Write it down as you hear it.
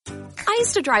I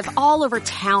used to drive all over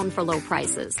town for low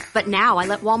prices, but now I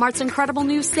let Walmart's incredible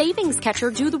new Savings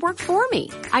Catcher do the work for me.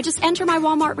 I just enter my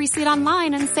Walmart receipt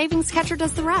online and Savings Catcher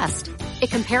does the rest. It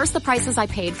compares the prices I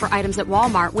paid for items at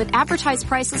Walmart with advertised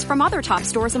prices from other top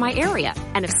stores in my area.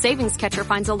 And if Savings Catcher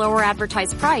finds a lower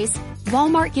advertised price,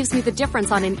 Walmart gives me the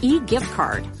difference on an e-gift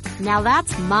card. Now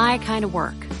that's my kind of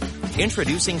work.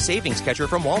 Introducing Savings Catcher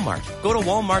from Walmart. Go to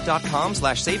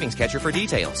walmart.com/savingscatcher for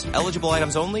details. Eligible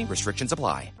items only. Restrictions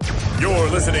apply. You're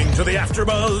listening to the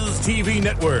AfterBuzz TV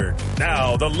Network.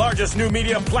 Now the largest new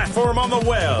media platform on the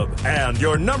web and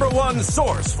your number one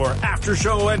source for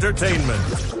after-show entertainment.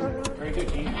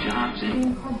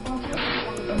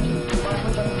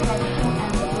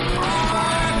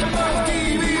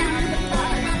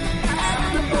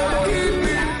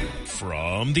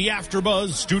 From the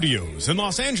AfterBuzz Studios in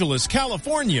Los Angeles,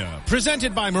 California,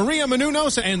 presented by Maria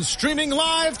Menounos and streaming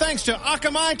live thanks to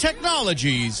Akamai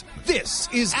Technologies, this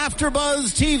is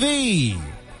AfterBuzz TV.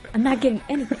 I'm not getting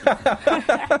anything.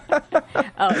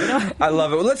 I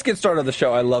love it. Well, let's get started on the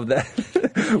show. I love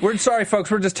that. We're sorry,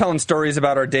 folks. We're just telling stories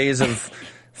about our days of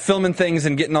filming things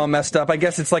and getting all messed up. I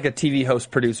guess it's like a TV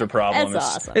host producer problem.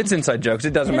 That's awesome. It's inside jokes.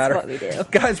 It doesn't matter. What we do.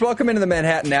 Guys, welcome into the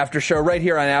Manhattan After Show right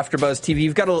here on AfterBuzz TV.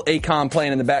 You've got a little Akon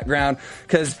playing in the background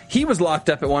because he was locked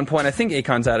up at one point. I think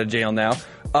Akon's out of jail now.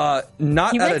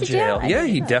 Not out of jail. Yeah,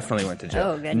 he definitely went to jail.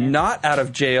 Oh, goodness. Not out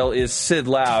of jail is Sid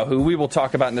Lau, who we will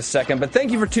talk about in a second. But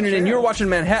thank you for tuning in. You're watching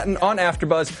Manhattan on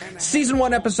AfterBuzz, Season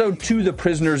 1, Episode 2, The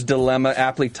Prisoner's Dilemma,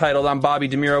 aptly titled. I'm Bobby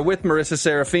DeMuro with Marissa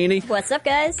Serafini. What's up,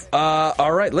 guys?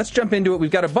 All right, let's jump into it.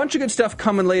 We've got a bunch of good stuff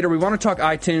coming later. We want to talk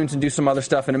iTunes and do some other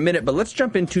stuff in a minute, but let's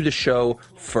jump into the show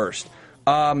first.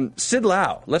 Sid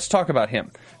Lau, let's talk about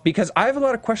him. Because I have a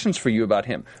lot of questions for you about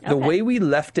him. The way we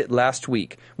left it last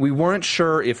week, we weren't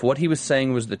sure if what he was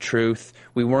saying was the truth.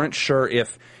 We weren't sure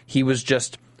if he was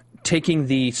just taking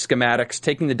the schematics,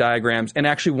 taking the diagrams, and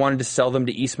actually wanted to sell them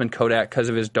to Eastman Kodak because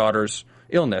of his daughter's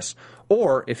illness.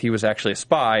 Or if he was actually a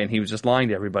spy and he was just lying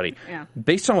to everybody. Yeah.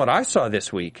 Based on what I saw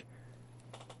this week,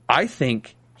 I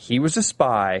think he was a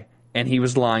spy and he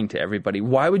was lying to everybody.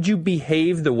 Why would you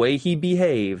behave the way he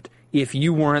behaved if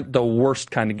you weren't the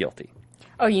worst kind of guilty?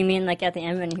 Oh, you mean like at the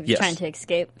end when he was trying to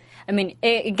escape? I mean,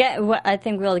 I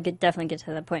think we'll definitely get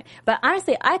to that point. But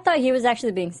honestly, I thought he was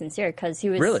actually being sincere because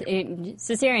he was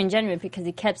sincere and genuine because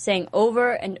he kept saying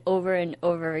over and over and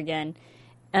over again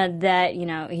that, you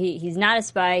know, he's not a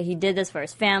spy. He did this for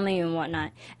his family and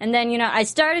whatnot. And then, you know, I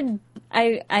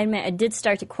admit I did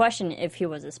start to question if he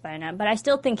was a spy or not, but I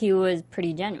still think he was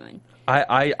pretty genuine.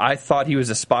 I thought he was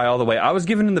a spy all the way. I was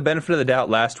giving him the benefit of the doubt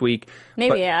last week.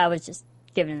 Maybe I was just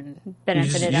giving him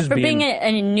benefit of the doubt for being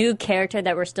a new character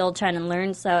that we're still trying to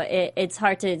learn. So it's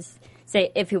hard to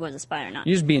say if he was a spy or not.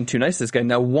 You're just being too nice to this guy.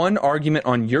 Now, one argument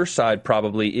on your side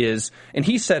probably is, and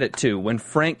he said it too, when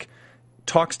Frank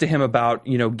talks to him about,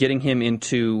 you know, getting him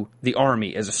into the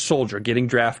Army as a soldier, getting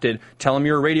drafted, tell him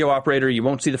you're a radio operator, you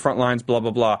won't see the front lines, blah,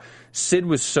 blah, blah. Sid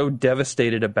was so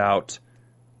devastated about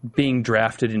being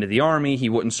drafted into the Army, he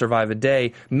wouldn't survive a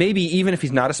day. Maybe even if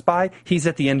he's not a spy, he's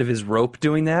at the end of his rope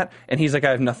doing that, and he's like,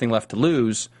 I have nothing left to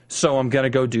lose, so I'm going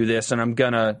to go do this, and I'm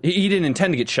going to... He didn't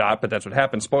intend to get shot, but that's what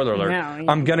happened, spoiler alert. No,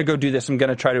 I'm going to go do this, I'm going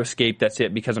to try to escape, that's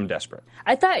it, because I'm desperate.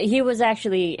 I thought he was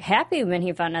actually happy when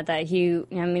he found out that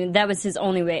that was his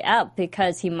only way out,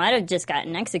 because he might have just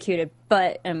gotten executed,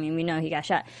 but, I mean, we know he got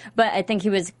shot. But I think he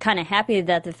was kind of happy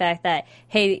that the fact that,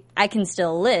 hey, I can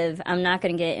still live, I'm not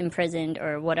going to get imprisoned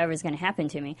or whatever's going to happen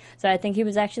to me. So I think he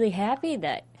was actually happy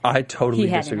that I totally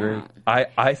disagree.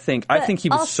 I think he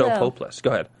was so hopeless.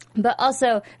 Go ahead. But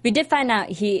also, we did find out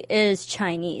he is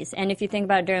Chinese. And if you think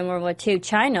about it, during World War II,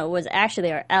 China was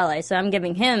actually our ally. So I'm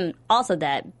giving him also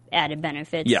that added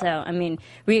benefit. Yeah. So, I mean,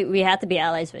 we have to be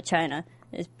allies with China.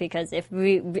 Because if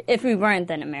we weren't,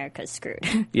 then America's screwed,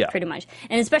 pretty much.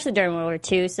 And especially during World War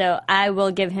II. So I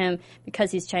will give him,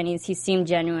 because he's Chinese, he seemed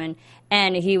genuine.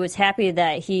 And he was happy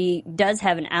that he does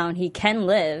have an out and he can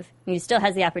live. He still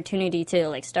has the opportunity to,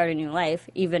 like, start a new life,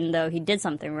 even though he did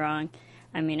something wrong.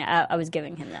 I mean, I was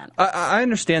giving him that. I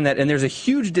understand that, and there's a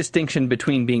huge distinction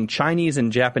between being Chinese and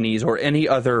Japanese or any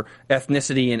other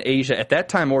ethnicity in Asia at that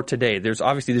time or today. These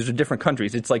are different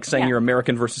countries. It's like saying you're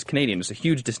American versus Canadian. It's a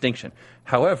huge distinction.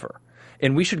 However,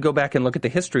 and we should go back and look at the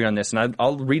history on this, and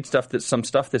I'll read some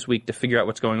stuff this week to figure out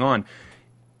what's going on.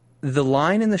 The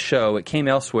line in the show, it came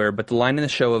elsewhere, but the line in the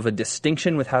show of a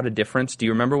distinction without a difference, do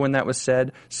you remember when that was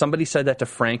said? Somebody said that to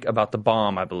Frank about the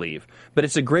bomb, I believe. But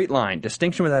it's a great line,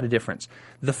 distinction without a difference.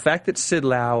 The fact that Sid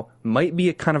Lau might be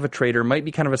a kind of a traitor, might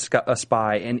be kind of a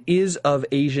spy, and is of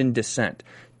Asian descent,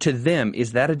 to them,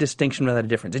 is that a distinction without a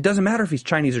difference? It doesn't matter if he's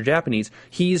Chinese or Japanese,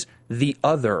 he's the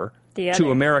other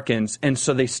to Americans, and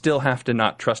so they still have to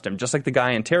not trust him. Just like the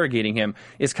guy interrogating him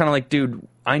is kind of like, dude,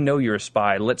 I know you're a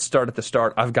spy. Let's start at the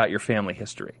start. I've got your family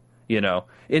history, you know?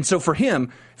 And so for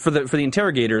him, for the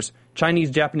interrogators,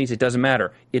 Chinese, Japanese, it doesn't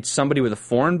matter. It's somebody with a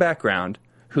foreign background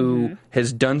who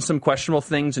has done some questionable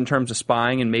things in terms of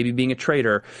spying and maybe being a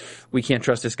traitor. We can't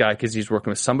trust this guy because he's working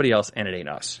with somebody else, and it ain't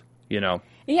us, you know?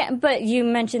 Yeah, but you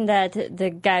mentioned that the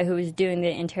guy who was doing the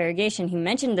interrogation, he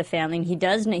mentioned the family, and he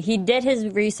did his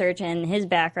research and his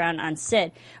background on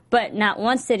Sid, but not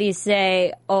once did he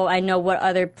say, oh, I know what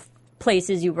other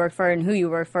places you work for and who you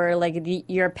work for, like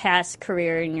your past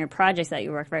career and your projects that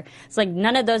you work for. It's like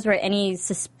none of those were any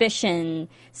suspicious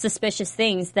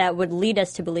things that would lead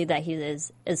us to believe that he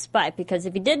is a spy, because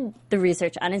if he did the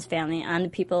research on his family, on the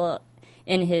people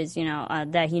in his,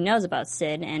 that he knows about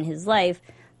Sid and his life,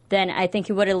 then I think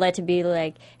he would have led to be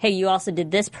like, hey, you also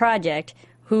did this project,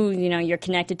 who, you're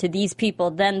connected to these people,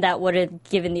 then that would have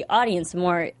given the audience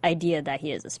more idea that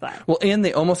he is a spy. Well, and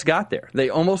they almost got there.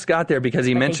 Because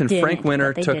he mentioned Frank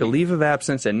Winter took a leave of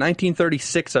absence in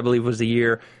 1936, I believe was the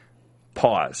year.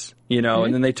 Pause,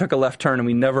 and then they took a left turn, and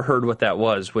we never heard what that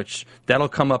was, which that'll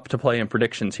come up to play in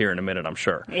predictions here in a minute, I'm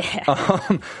sure.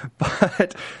 Yeah.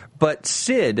 But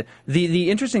Sid,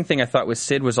 the interesting thing I thought with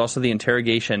Sid was also the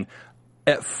interrogation.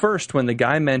 At first, when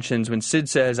Sid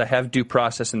says, I have due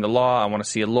process in the law, I want to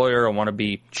see a lawyer, I want to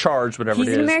be charged, whatever it is.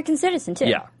 He's an American citizen,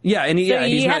 too. Yeah, and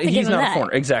he's not a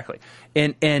foreigner. Exactly.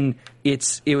 And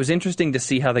it was interesting to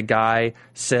see how the guy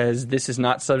says, this is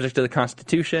not subject to the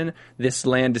Constitution, this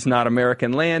land is not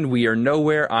American land, we are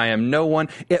nowhere, I am no one.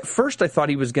 At first, I thought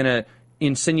he was going to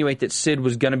insinuate that Sid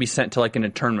was going to be sent to like an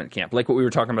internment camp, like what we were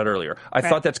talking about earlier. I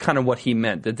thought that's kind of what he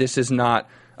meant, that this is not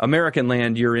American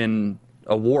land, you're in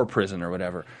a war prison or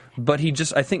whatever. But he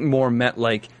just, I think, more meant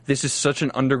like, this is such an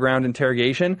underground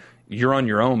interrogation, you're on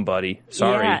your own, buddy.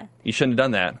 Sorry, you shouldn't have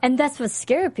done that. And that's what's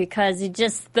scary, because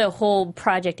just the whole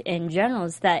project in general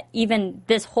is that even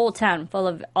this whole town full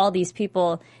of all these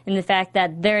people, and the fact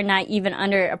that they're not even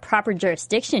under a proper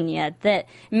jurisdiction yet, that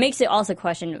makes it also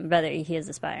question whether he is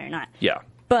a spy or not. Yeah.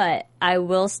 But I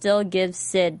will still give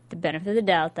Sid the benefit of the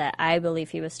doubt that I believe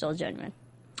he was still genuine.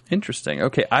 Interesting.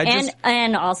 Okay,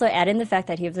 and also add in the fact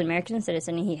that he was an American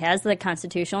citizen. He has the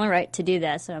constitutional right to do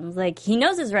that. So I'm like, he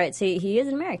knows his rights. He is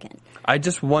an American. I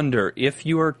just wonder, if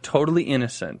you are totally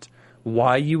innocent,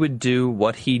 why you would do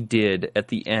what he did at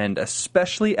the end,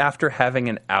 especially after having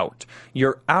an out.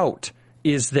 Your out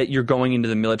is that you're going into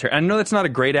the military. I know that's not a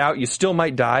great out. You still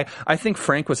might die. I think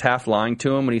Frank was half lying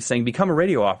to him when he's saying, become a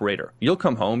radio operator. You'll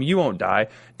come home. You won't die.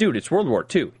 Dude, it's World War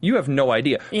II. You have no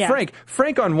idea. Yeah.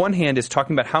 Frank on one hand is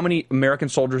talking about how many American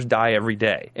soldiers die every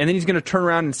day. And then he's going to turn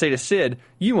around and say to Sid,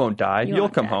 you won't die. You'll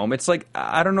come home. It's like,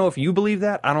 I don't know if you believe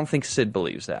that. I don't think Sid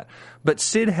believes that. But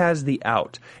Sid has the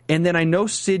out. And then I know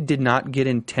Sid did not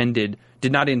intend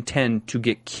to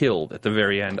get killed at the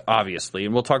very end, obviously,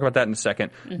 and we'll talk about that in a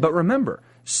second. Mm-hmm. But remember,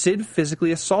 Sid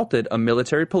physically assaulted a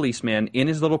military policeman in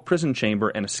his little prison chamber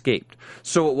and escaped.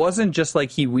 So it wasn't just like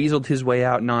he weaseled his way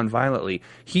out nonviolently.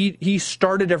 He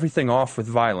started everything off with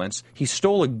violence. He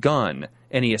stole a gun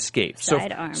and he escaped.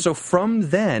 So from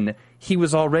then, he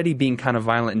was already being kind of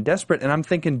violent and desperate. And I'm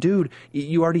thinking, dude,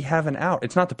 you already have an out.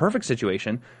 It's not the perfect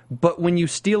situation, but when you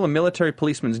steal a military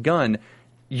policeman's gun,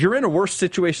 you're in a worse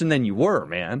situation than you were,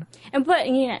 man.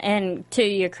 And to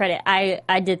your credit,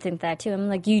 I did think that too. I'm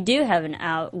like, you do have an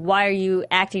out. Why are you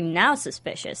acting now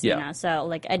suspicious? Yeah. You know? So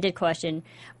like, I did question,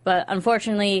 but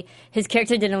unfortunately, his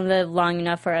character didn't live long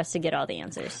enough for us to get all the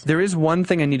answers. There is one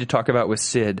thing I need to talk about with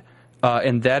Sid,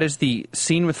 and that is the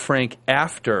scene with Frank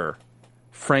after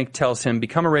Frank tells him,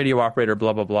 become a radio operator,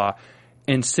 blah, blah, blah.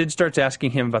 And Sid starts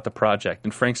asking him about the project.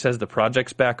 And Frank says the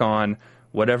project's back on,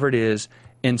 whatever it is.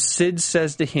 And Sid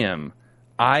says to him,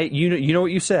 you know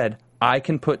what you said, I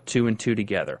can put 2 and 2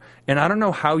 together. And I don't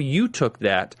know how you took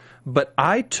that, but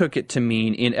I took it to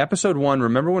mean in episode 1,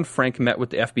 remember when Frank met with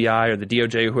the FBI or the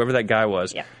DOJ or whoever that guy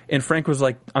was? Yeah. And Frank was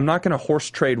like, I'm not going to horse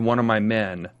trade one of my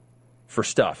men for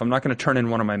stuff. I'm not going to turn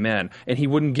in one of my men. And he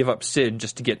wouldn't give up Sid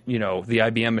just to get, the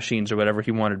IBM machines or whatever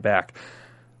he wanted back.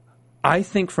 I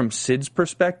think from Sid's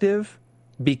perspective,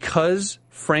 because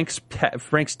Frank's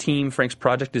team, Frank's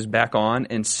project is back on,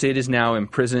 and Sid is now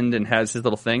imprisoned and has his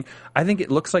little thing, I think it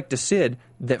looks like to Sid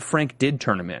that Frank did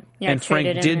turn him in. Yeah, and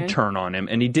Frank did turn on him,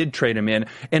 and he did trade him in.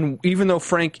 And even though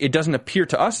it doesn't appear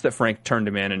to us that Frank turned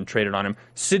him in and traded on him,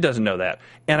 Sid doesn't know that.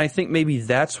 And I think maybe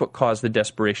that's what caused the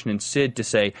desperation in Sid to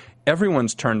say,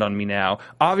 everyone's turned on me now.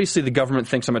 Obviously, the government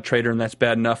thinks I'm a traitor, and that's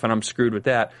bad enough, and I'm screwed with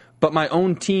that. But my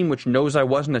own team, which knows I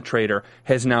wasn't a traitor,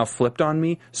 has now flipped on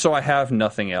me, so I have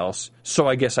nothing else. So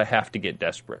I guess I have to get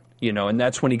desperate, And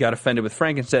that's when he got offended with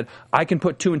Frank and said, I can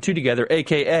put 2 and 2 together,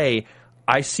 a.k.a.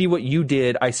 I see what you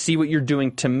did. I see what you're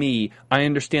doing to me. I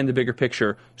understand the bigger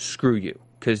picture. Screw you,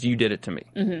 because you did it to me,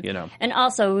 And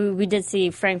also, we did see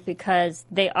Frank because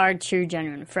they are true,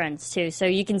 genuine friends, too. So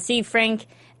you can see Frank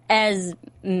as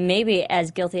maybe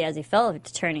as guilty as he felt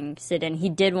of turning Sid in. He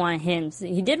did want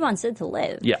Sid to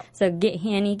live. Yeah.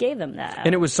 And he gave him that.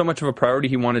 And it was so much of a priority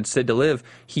he wanted Sid to live,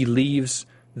 he leaves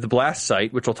the blast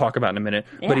site, which we'll talk about in a minute,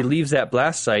 but he leaves that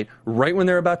blast site right when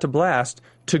they're about to blast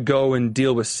to go and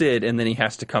deal with Sid, and then he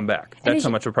has to come back. That's how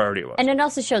much of a priority it was. And it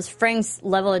also shows Frank's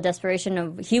level of desperation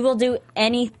of he will do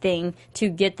anything to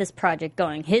get this project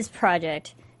going. His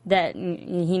project that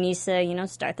he needs to,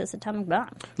 start this atomic bomb.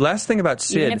 Last thing about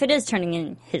Sid, even if it is turning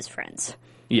in his friends.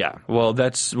 Yeah, well,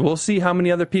 we'll see how many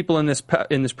other people in this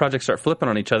project start flipping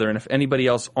on each other, and if anybody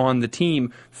else on the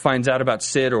team finds out about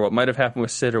Sid or what might have happened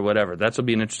with Sid or whatever. That's will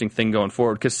be an interesting thing going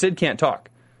forward, because Sid can't talk.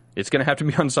 It's going to have to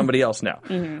be on somebody else now.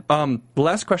 The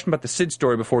last question about the Sid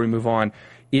story before we move on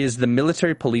is the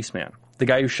military policeman, the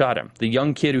guy who shot him, the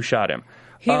young kid who shot him.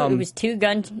 He was too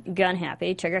gun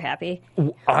happy, trigger happy.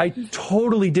 I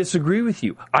totally disagree with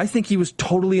you. I think he was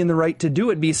totally in the right to do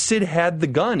it because Sid had the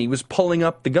gun. He was pulling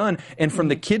up the gun. And from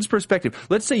the kid's perspective,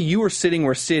 let's say you were sitting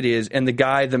where Sid is and the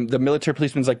guy, the military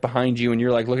policeman's like behind you and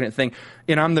you're like looking at the thing.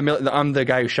 And I'm the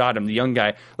guy who shot him, the young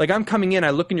guy. Like I'm coming in, I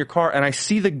look in your car and I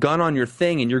see the gun on your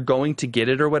thing and you're going to get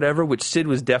it or whatever, which Sid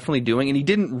was definitely doing. And he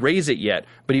didn't raise it yet,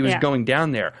 but he was going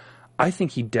down there. I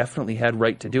think he definitely had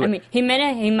right to do it. I mean, he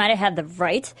might have had the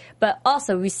right, but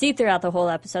also we see throughout the whole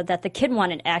episode that the kid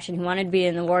wanted action. He wanted to be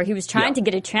in the war. He was trying to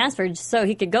get it transferred so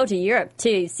he could go to Europe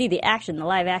to see the action, the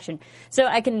live action. So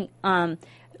I can,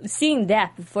 seeing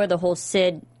that before the whole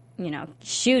Sid,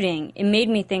 shooting, it made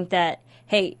me think that,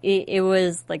 hey, it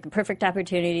was like a perfect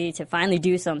opportunity to finally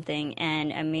do something.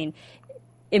 And I mean,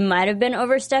 it might have been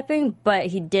overstepping, but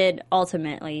he did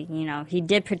ultimately, he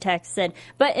did protect Sid.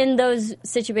 But in those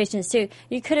situations, too,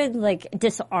 you could have,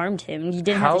 disarmed him. You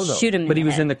didn't have to shoot him in the head. But he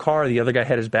was in the car. The other guy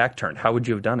had his back turned. How would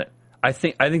you have done it? I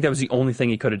think that was the only thing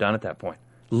he could have done at that point.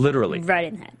 Literally. Right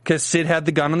in the head. Because Sid had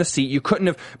the gun on the seat. You couldn't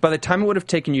have, by the time it would have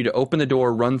taken you to open the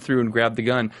door, run through and grab the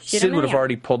gun, Sid would have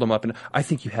already pulled him up. And I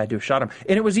think you had to have shot him.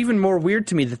 And it was even more weird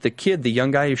to me that the kid, the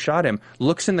young guy who shot him,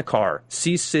 looks in the car,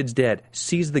 sees Sid's dead,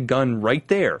 sees the gun right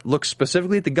there, looks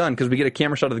specifically at the gun because we get a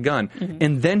camera shot of the gun.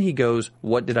 And then he goes,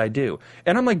 what did I do?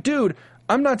 And I'm like, dude,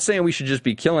 I'm not saying we should just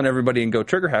be killing everybody and go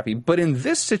trigger happy. But in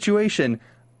this situation,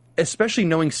 especially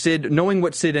knowing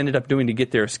what Sid ended up doing to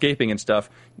get there, escaping and stuff,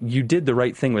 you did the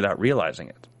right thing without realizing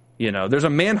it. There's a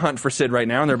manhunt for Sid right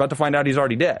now, and they're about to find out he's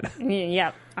already dead.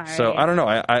 Yeah. So, I don't know.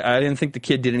 I didn't think the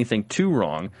kid did anything too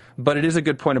wrong, but it is a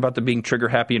good point about the being trigger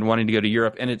happy and wanting to go to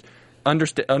Europe, and it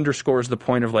underscores the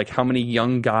point of, how many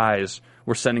young guys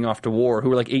were sending off to war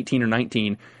who were, 18 or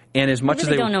 19, and as much as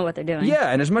they don't know what they're doing. Yeah,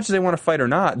 and as much as they want to fight or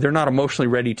not, they're not emotionally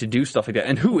ready to do stuff like that.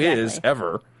 And who is,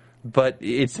 ever? But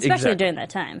it's especially during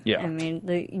that time. Yeah. I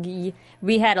mean,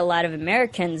 we had a lot of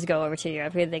Americans go over to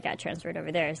Europe. They got transferred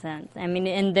over there. So, I mean,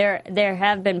 and there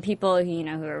have been people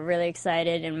who are really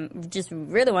excited and just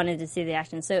really wanted to see the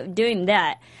action. So doing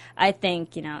that, I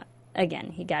think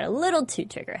again, he got a little too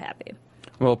trigger happy.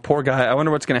 Well, poor guy. I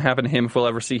wonder what's going to happen to him if we'll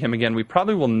ever see him again. We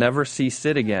probably will never see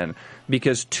Sid again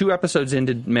because 2 episodes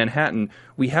into Manhattan,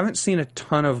 we haven't seen a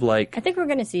ton of I think we're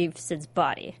going to see Sid's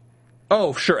body.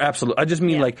 Oh, sure, absolutely. I just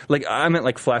mean I meant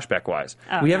flashback-wise.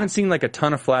 Oh, we haven't seen a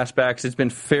ton of flashbacks. It's been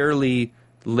fairly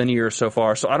linear so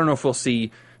far, so I don't know if we'll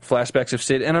see flashbacks of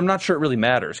Sid, and I'm not sure it really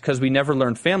matters because we never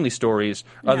learned family stories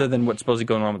other than what's supposedly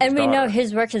going on with his daughter. And we know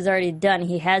his work is already done.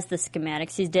 He has the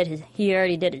schematics. He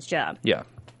already did his job. Yeah.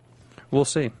 We'll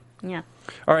see. Yeah.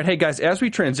 All right, hey guys, as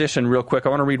we transition real quick, I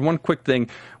want to read one quick thing.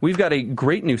 We've got a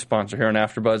great new sponsor here on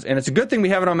AfterBuzz, and it's a good thing we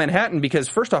have it on Manhattan because,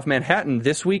 first off, Manhattan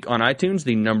this week on iTunes,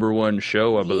 the #1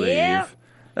 show, I believe. Yep.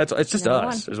 It's just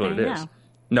us, is what it is.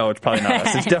 No, it's probably not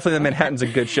us. It's definitely that Manhattan's a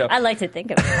good show. I like to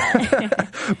think of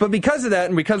it. But because of that,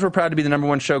 and because we're proud to be the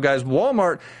 #1 show, guys,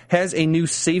 Walmart has a new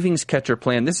savings catcher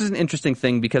plan. This is an interesting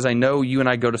thing because I know you and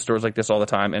I go to stores like this all the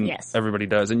time, and everybody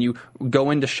does. And you go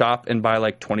in to shop and buy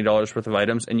 $20 worth of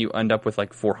items, and you end up with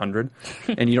 $400,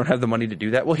 and you don't have the money to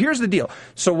do that. Well, here's the deal.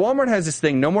 So Walmart has this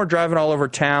thing, no more driving all over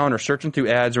town or searching through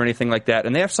ads or anything like that.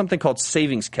 And they have something called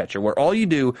Savings Catcher, where all you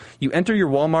do, you enter your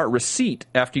Walmart receipt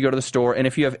after you go to the store, and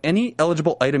if you have any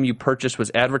eligible item you purchased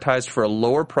was advertised for a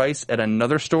lower price at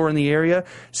another store in the area,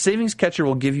 Savings Catcher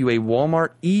will give you a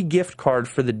Walmart e-gift card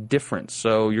for the difference.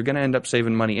 So you're going to end up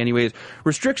saving money anyways.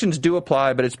 Restrictions do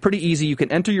apply, but it's pretty easy. You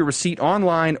can enter your receipt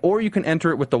online, or you can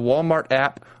enter it with the Walmart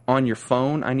app on your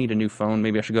phone. I need a new phone.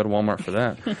 Maybe I should go to Walmart for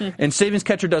that. And Savings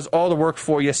Catcher does all the work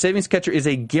for you. Savings Catcher is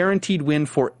a guaranteed win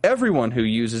for everyone who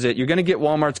uses it. You're going to get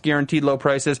Walmart's guaranteed low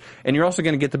prices, and you're also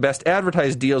going to get the best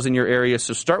advertised deals in your area.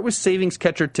 So start with Savings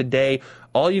Catcher today.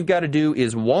 All you've got to do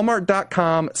is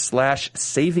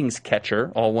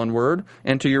walmart.com/savingscatcher, all one word.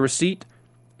 Enter your receipt,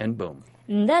 and boom.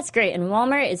 That's great. And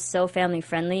Walmart is so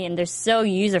family-friendly, and they're so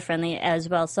user-friendly as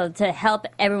well. So to help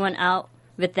everyone out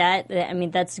with that, I mean,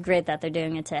 that's great that they're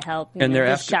doing it to help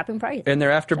shopping price. And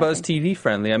they're AfterBuzz TV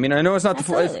friendly. I mean, I know it's not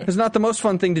the most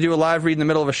fun thing to do a live read in the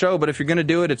middle of a show, but if you're going to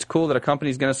do it, it's cool that a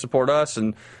company's going to support us.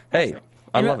 And hey,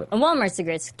 I love it. And Walmart's a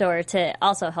great store to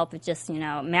also help with just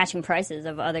matching prices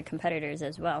of other competitors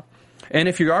as well. And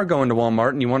if you are going to Walmart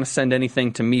and you want to send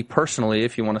anything to me personally,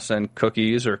 if you want to send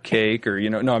cookies or cake or,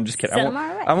 no, I'm just kidding.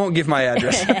 I won't give my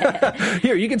address.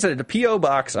 Here, you can send it to P.O.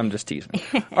 Box. I'm just teasing.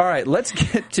 All right, let's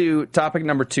get to topic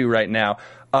number 2 right now.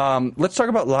 Let's talk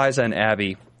about Liza and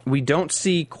Abby. We don't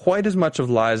see quite as much of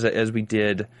Liza as we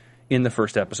did in the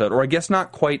first episode, or I guess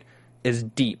not quite as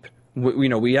deep.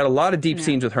 We had a lot of deep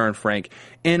scenes with her and Frank,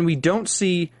 and we don't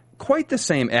see quite the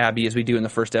same Abby as we do in the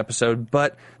first episode,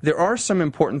 but there are some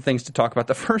important things to talk about.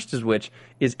 The first of which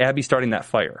is Abby starting that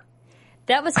fire.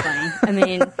 That was funny. I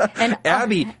mean, and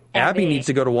Abby needs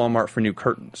to go to Walmart for new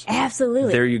curtains.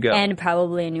 Absolutely. There you go. And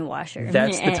probably a new washer.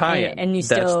 That's the tie-in. And new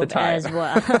stove as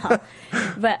well.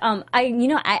 But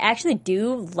I actually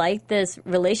do like this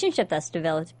relationship that's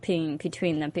developing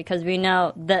between them, because we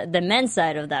know the men's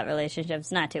side of that relationship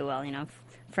is not too well.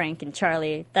 Frank and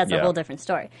Charlie, that's a whole different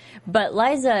story. But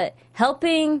Liza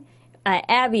helping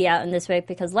Abby out in this way,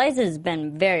 because Liza has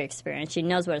been very experienced. She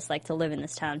knows what it's like to live in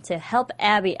this town. To help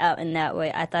Abby out in that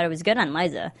way, I thought it was good on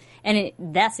Liza. And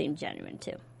that seemed genuine,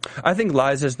 too. I think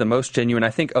Liza is the most genuine.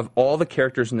 I think of all the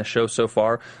characters in the show so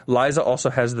far, Liza also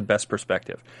has the best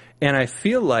perspective. And I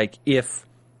feel like if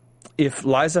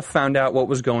Liza found out what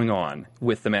was going on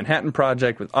with the Manhattan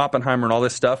Project, with Oppenheimer and all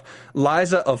this stuff,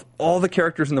 Liza, of all the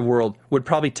characters in the world, would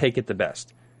probably take it the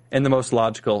best and the most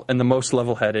logical and the most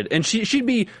level-headed. And she'd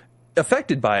be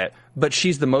affected by it, but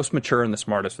she's the most mature and the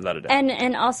smartest, without a doubt.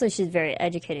 And also she's very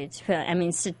educated. I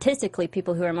mean, statistically,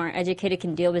 people who are more educated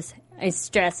can deal with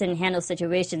stress and handle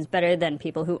situations better than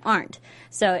people who aren't.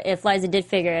 So if Liza did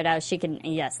figure it out, she can,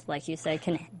 yes, like you said,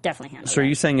 can definitely handle it. So are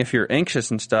you saying if you're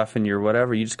anxious and stuff and you're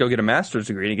whatever, you just go get a master's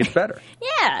degree and it gets better?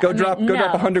 Yeah. Go drop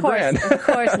 $100,000. Of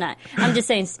course not. I'm just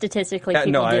saying statistically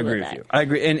people no, I deal agree with with that. you. I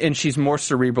agree. And she's more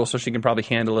cerebral, so she can probably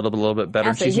handle it a little bit better.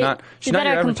 Absolutely. She's not better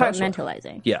your average compartmentalizing.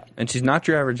 housewife. Yeah, and she's not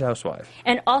your average housewife.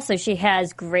 And also, she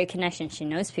has great connections. She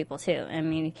knows people too. I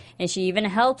mean, and she even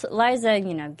helped Liza,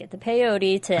 get the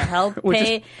peyote to help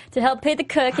pay the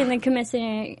cook and the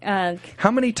commissary.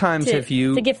 How many times have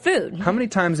you to get food? How many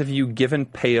times have you given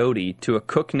peyote to a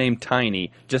cook named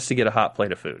Tiny just to get a hot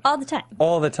plate of food? All the time.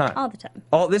 All the time. All the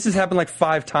time. This has happened like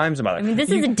 5 times in my life. I mean, this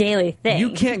is a daily thing.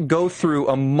 You can't go through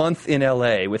a month in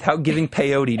L.A. without giving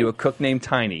peyote to a cook named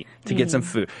Tiny to get some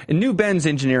food. And New Ben's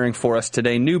engineering for us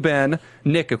today. New Ben,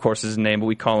 Nick, of course, is his name, but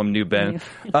we call him New Ben.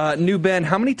 New Ben,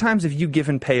 how many times have you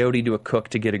given peyote to a cook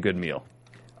to get a good meal?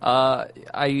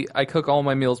 I cook all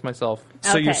my meals myself.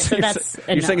 So you're saying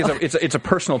it's a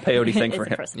personal peyote thing for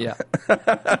him. Yeah.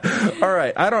 All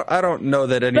right. I don't know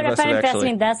that any of us have actually. But I find it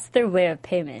fascinating. That's their way of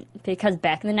payment, because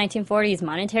back in the 1940s,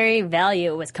 monetary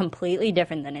value was completely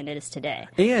different than it is today.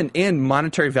 And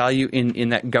monetary value in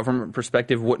that government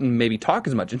perspective wouldn't maybe talk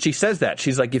as much. And she says that.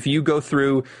 She's like, if you go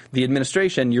through the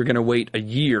administration, you're going to wait a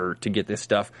year to get this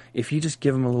stuff. If you just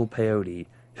give him a little peyote,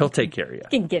 he'll take care of you.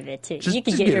 You can give it to you. You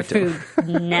can get your food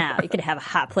now. You could have a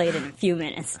hot plate in a few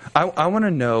minutes. I want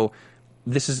to know,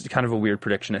 this is kind of a weird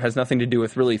prediction. It has nothing to do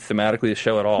with really thematically the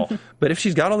show at all. But if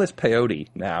she's got all this peyote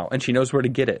now and she knows where to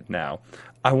get it now,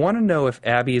 I want to know if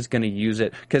Abby is going to use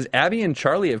it, because Abby and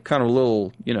Charlie have kind of a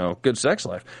little, good sex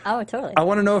life. Oh, totally. I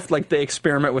want to know if they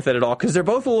experiment with it at all, because they're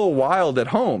both a little wild at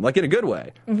home, in a good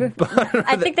way.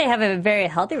 I think they have a very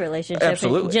healthy relationship.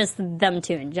 Absolutely. Just them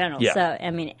two in general. Yeah. So,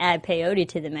 add peyote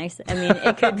to the mix.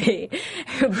 It could be.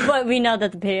 But we know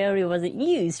that the peyote wasn't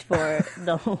used for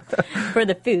the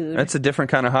food. That's a different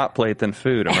kind of hot plate than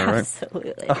food, am I right?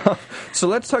 Absolutely. So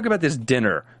let's talk about this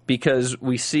dinner, because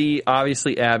we see,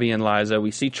 obviously, Abby and Liza.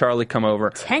 We see Charlie come over.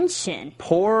 Tension.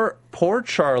 Poor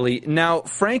Charlie. Now,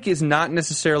 Frank is not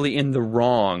necessarily in the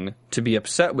wrong to be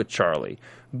upset with Charlie,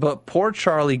 but poor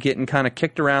Charlie getting kind of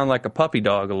kicked around like a puppy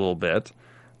dog a little bit.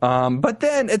 But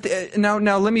then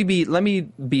now let me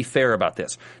be fair about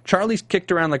this. Charlie's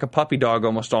kicked around like a puppy dog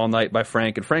almost all night by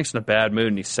Frank, and Frank's in a bad mood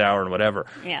and he's sour and whatever.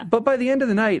 Yeah. But by the end of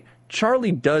the night,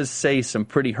 Charlie does say some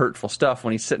pretty hurtful stuff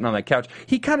when he's sitting on that couch.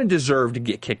 He kind of deserved to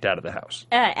get kicked out of the house.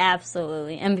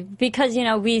 Absolutely. And because,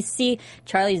 we see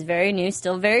Charlie's very new,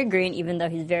 still very green, even though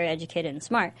he's very educated and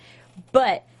smart.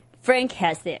 But Frank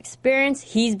has the experience.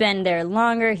 He's been there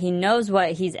longer. He knows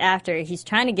what he's after. He's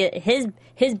trying to get his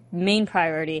main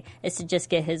priority is to just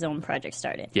get his own project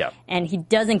started. Yeah. And he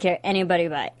doesn't care anybody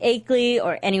about Akeley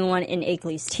or anyone in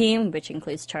Akeley's team, which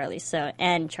includes Charlie.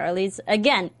 And Charlie's,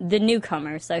 again, the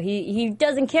newcomer, so he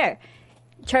doesn't care.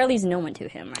 Charlie's no one to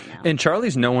him right now. And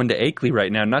Charlie's no one to Akeley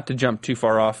right now. Not to jump too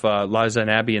far off Liza and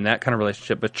Abby and that kind of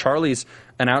relationship, but Charlie's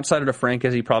an outsider to Frank,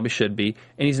 as he probably should be,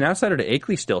 and he's an outsider to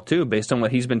Akeley still, too, based on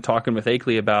what he's been talking with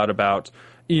Akeley about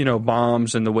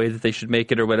bombs and the way that they should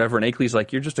make it or whatever. And Akeley's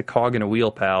like, you're just a cog in a wheel,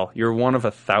 pal. You're one of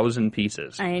 1,000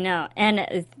 pieces. I know.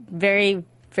 And very,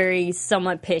 very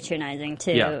somewhat patronizing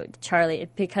to Charlie,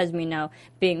 because we know,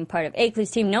 being part of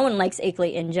Akeley's team, no one likes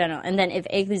Akeley in general. And then if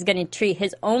Akeley's going to treat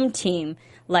his own team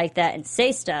like that and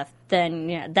say stuff,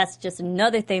 then that's just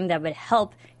another thing that would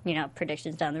help,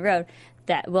 predictions down the road,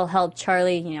 that will help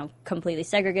Charlie, completely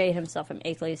segregate himself from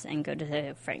Akeley's and go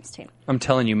to Frank's team. I'm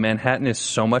telling you, Manhattan is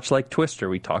so much like Twister.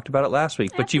 We talked about it last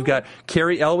week. But You've got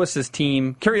Cary Elwes's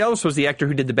team. Cary Elwes was the actor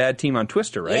who did the bad team on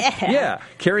Twister, right? Yeah.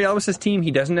 Cary Elwes's team, he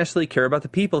doesn't necessarily care about the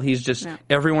people. He's just,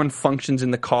 everyone functions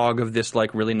in the cog of this,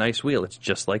 really nice wheel. It's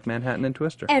just like Manhattan and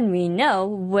Twister. And we know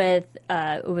with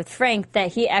Frank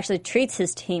that he actually treats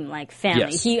his team like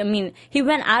family. Yes. He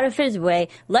went out of his way,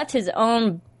 left his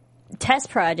own test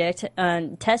project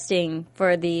testing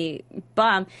for the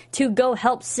bomb to go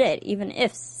help Sid, even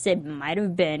if Sid might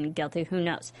have been guilty. Who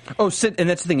knows? Oh, Sid, and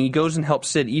that's the thing. He goes and helps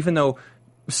Sid, even though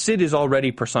Sid is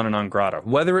already persona non grata.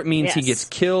 Whether it means he gets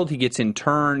killed, he gets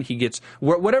interned, he gets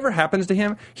whatever happens to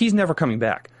him, he's never coming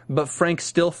back. But Frank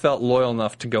still felt loyal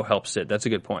enough to go help Sid. That's a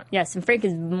good point. Yes, and Frank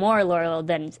is more loyal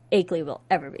than Akeley will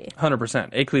ever be.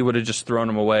 100%. Akeley would have just thrown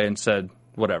him away and said,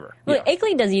 whatever. Well,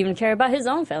 Akeley doesn't even care about his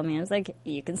own family. It's like,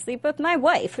 you can sleep with my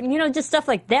wife. And, just stuff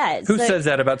like that. Who says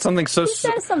that about something so... Who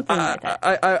says something like that?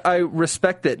 I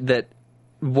respect that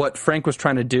what Frank was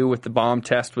trying to do with the bomb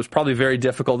test was probably very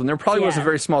difficult, and there probably was a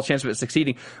very small chance of it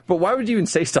succeeding. But why would you even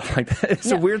say stuff like that? It's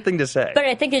a weird thing to say. But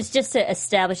I think it's just to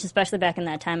establish, especially back in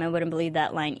that time, I wouldn't believe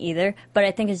that line either, but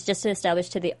I think it's just to establish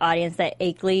to the audience that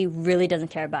Akeley really doesn't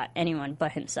care about anyone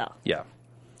but himself. Yeah.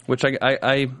 Which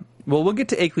well, we'll get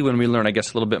to Akeley when we learn, I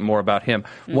guess, a little bit more about him.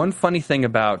 One funny thing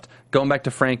about going back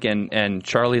to Frank and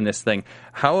Charlie in this thing,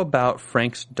 how about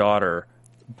Frank's daughter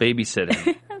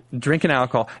babysitting, drinking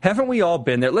alcohol? Haven't we all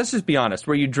been there? Let's just be honest,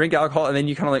 where you drink alcohol and then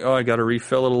you kind of I got to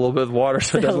refill it a little bit with water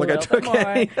so it doesn't look like I took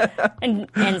any.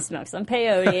 and smoke some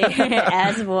peyote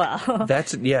as well.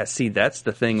 That's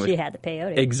the thing. She had the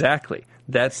peyote. Exactly.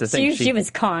 That's the thing. She was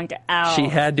conked out. She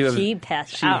had to have. She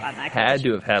passed out on that. Had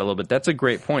to have had a little bit. That's a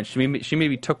great point. She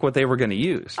maybe took what they were going to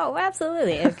use. Oh,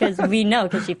 absolutely. Because we know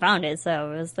because she found it.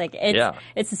 So it was like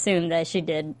it's assumed that she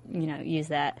did use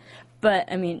that. But,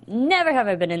 never have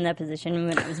I been in that position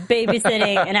when I was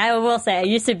babysitting. And I will say, I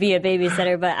used to be a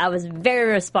babysitter, but I was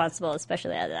very responsible,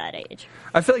 especially at that age.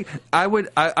 I feel like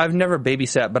I've never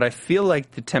babysat, but I feel like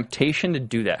the temptation to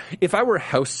do that. If I were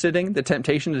house sitting, the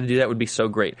temptation to do that would be so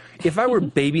great. If I were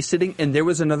babysitting and there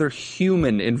was anher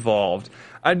human involved,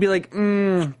 I'd be like,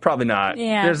 probably not.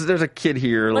 Yeah. There's a kid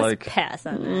here. Let's pass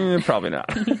on that. Probably not.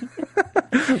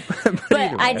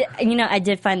 but I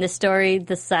did find the story,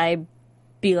 the side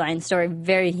Beeline story,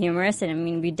 very humorous,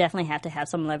 and we definitely have to have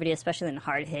some levity, especially in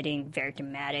hard-hitting, very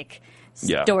dramatic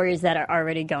stories that are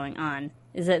already going on.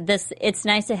 It's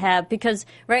nice to have, because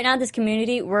right now in this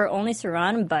community, we're only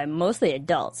surrounded by mostly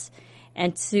adults,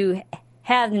 and to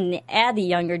add the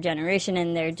younger generation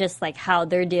in there, just like how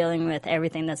they're dealing with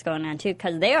everything that's going on too,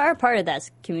 because they are part of that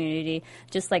community,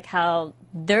 just like how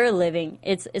they're living.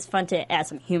 It's fun to add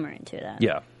some humor into that.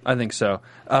 Yeah, I think so.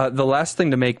 The last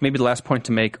point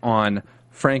to make on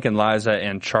Frank and Liza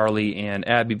and Charlie and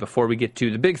Abby before we get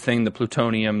to the big thing, the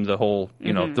plutonium, the whole,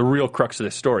 the real crux of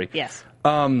this story. Yes.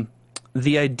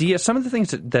 The idea, some of the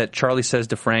things that Charlie says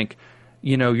to Frank,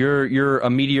 you're a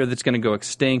meteor that's going to go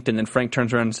extinct, and then Frank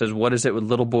turns around and says, what is it with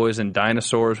little boys and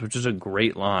dinosaurs, which is a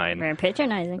great line. Very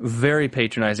patronizing. Very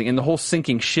patronizing. And the whole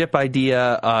sinking ship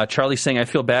idea, Charlie saying, I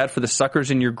feel bad for the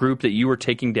suckers in your group that you were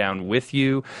taking down with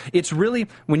you. It's really,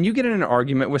 when you get in an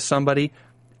argument with somebody,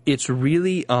 it's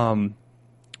really...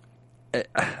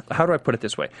 how do I put it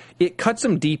this way? It cuts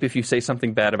them deep if you say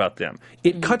something bad about them.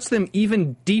 It cuts them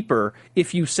even deeper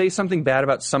if you say something bad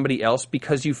about somebody else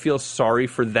because you feel sorry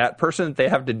for that person that they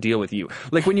have to deal with you.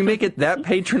 Like when you make it that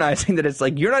patronizing that it's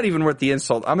like, you're not even worth the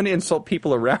insult. I'm going to insult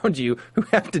people around you who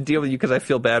have to deal with you because I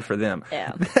feel bad for them.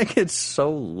 Yeah. That gets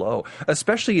so low,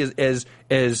 especially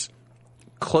as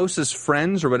close as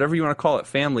friends or whatever you want to call it,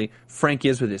 family, Frank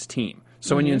is with his team.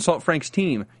 So when you insult Frank's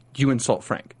team, you insult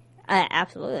Frank.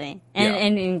 Absolutely.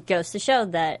 And it goes to show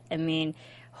that, I mean,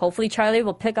 hopefully Charlie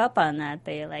will pick up on that.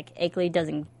 But, like, Akeley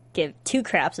doesn't give two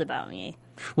craps about me.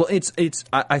 Well,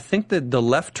 I think that the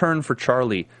left turn for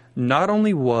Charlie not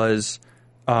only was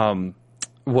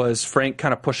Frank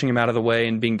kind of pushing him out of the way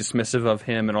and being dismissive of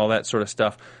him and all that sort of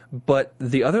stuff, but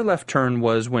the other left turn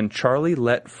was when Charlie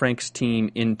let Frank's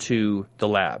team into the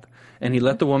lab. And he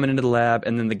let the woman into the lab,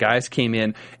 and then the guys came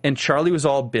in, and Charlie was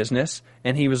all business,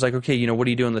 and he was like, okay, what are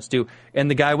you doing? Let's do. And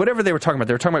the guy, whatever they were talking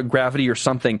about gravity or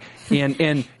something, and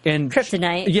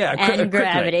kryptonite, yeah, and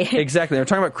gravity. Exactly. They were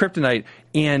talking about kryptonite,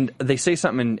 and they say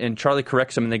something, and Charlie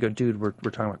corrects them, and they go, dude, we're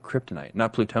talking about kryptonite,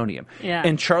 not plutonium. Yeah.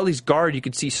 And Charlie's guard, you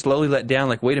could see slowly let down,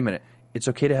 like, wait a minute. It's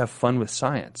okay to have fun with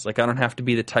science. Like, I don't have to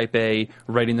be the type A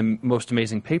writing the most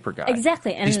amazing paper guy.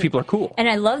 Exactly. And these people are cool. And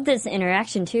I love this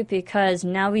interaction, too, because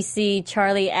now we see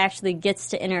Charlie actually gets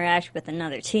to interact with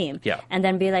another team. Yeah. And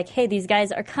then be like, hey, these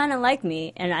guys are kind of like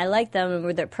me, and I like them,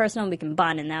 and they're personal, and we can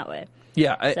bond in that way.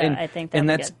 Yeah, so I think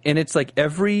that's good. And it's like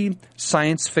every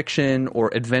science fiction or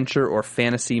adventure or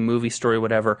fantasy movie story,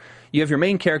 whatever. You have your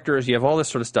main characters, you have all this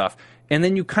sort of stuff, and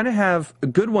then you kind of have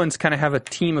good ones. Kind of have a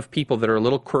team of people that are a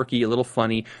little quirky, a little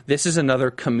funny. This is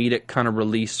another comedic kind of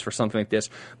release for something like this.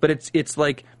 But it's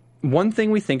like one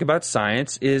thing we think about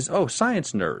science is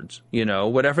science nerds,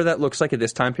 whatever that looks like at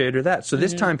this time period or that. So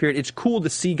this time period, it's cool to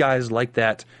see guys like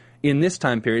that in this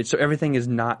time period, so everything is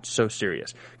not so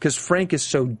serious. Because Frank is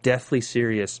so deathly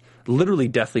serious, literally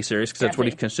deathly serious, because that's what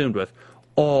he's consumed with,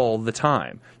 all the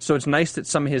time. So it's nice that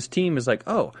some of his team is like,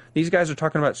 oh, these guys are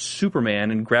talking about Superman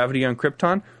and gravity on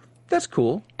Krypton. That's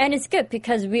cool. And it's good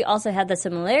because we also had the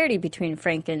similarity between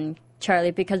Frank and Charlie,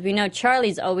 because we know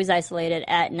Charlie's always isolated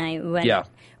at night.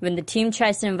 When the team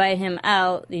tries to invite him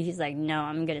out, he's like, no,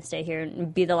 I'm going to stay here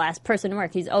and be the last person to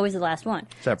work. He's always the last one.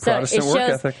 It's that Protestant work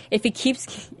ethic. If he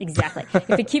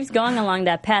keeps going along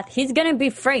that path, he's going to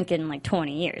be Frank in like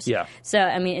 20 years. Yeah. So,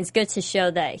 I mean, it's good to show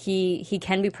that he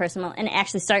can be personal and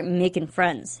actually start making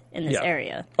friends in this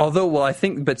area. Although,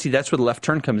 but see, that's where the left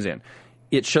turn comes in.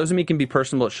 It shows him he can be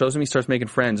personable. It shows him he starts making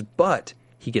friends, but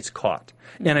he gets caught.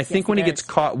 And I think when he gets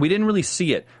caught, we didn't really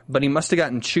see it, but he must have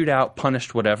gotten chewed out,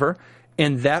 punished, whatever.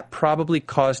 And that probably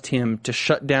caused him to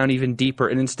shut down even deeper.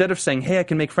 And instead of saying, hey, I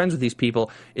can make friends with these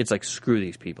people, it's like, screw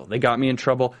these people. They got me in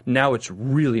trouble. Now it's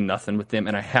really nothing with them,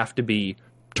 and I have to be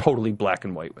totally black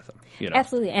and white with them.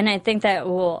 Absolutely. And I think that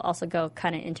will also go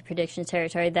kind of into prediction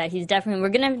territory, that we're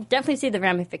going to definitely see the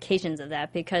ramifications of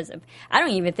that, because I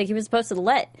don't even think he was supposed to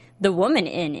let the woman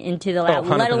into the lab,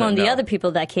 let alone the other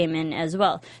people that came in as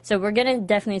well. So we're going to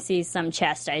definitely see some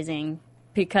chastising,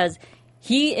 because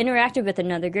he interacted with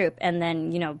another group, and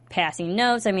then, passing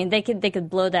notes. I mean, they could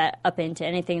blow that up into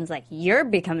anything. It's like, you're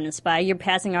becoming a spy. You're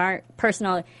passing our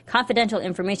personal, confidential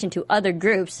information to other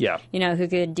groups, who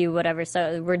could do whatever.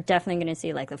 So we're definitely going to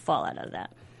see, like, the fallout of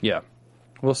that. Yeah.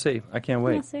 We'll see. I can't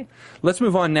wait. We'll see. Let's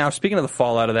move on now. Speaking of the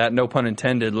fallout of that, no pun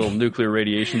intended, little nuclear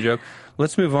radiation joke.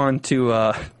 Let's move on to...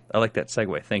 I like that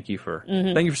segue. Thank you for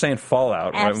saying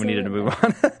fallout. Right, we needed to move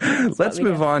on. Let's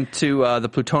move on to the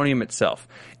plutonium itself.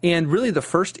 And really the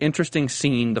first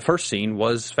scene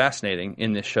was fascinating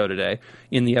in this show today,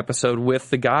 in the episode with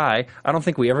the guy. I don't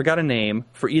think we ever got a name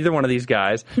for either one of these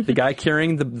guys, the guy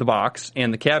carrying the box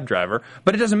and the cab driver.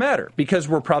 But it doesn't matter, because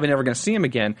we're probably never going to see him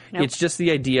again. Nope. It's just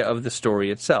the idea of the story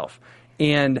itself.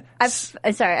 And I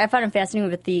found it fascinating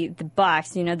with the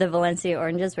box, the Valencia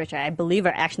oranges, which I believe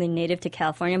are actually native to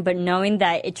California, but knowing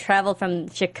that it traveled from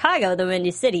Chicago, the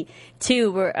Windy City,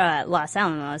 to Los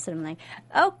Alamos, and I'm like,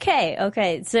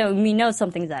 okay, so we know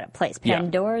something's out of place.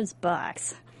 Pandora's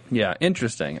box. Yeah,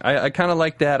 interesting. I kind of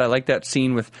like that. I like that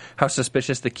scene with how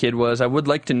suspicious the kid was. I would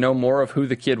like to know more of who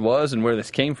the kid was and where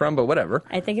this came from, but whatever.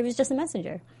 I think it was just a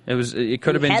messenger. It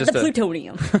could have been just the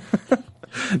plutonium.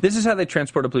 This is how they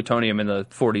transported plutonium in the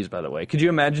 40s, by the way. Could you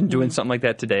imagine doing something like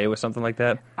that today with something like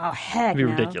that? Oh, heck It'd be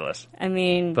ridiculous. I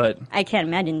mean, but I can't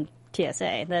imagine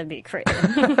TSA. That'd be crazy.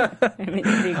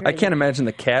 I can't imagine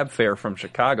the cab fare from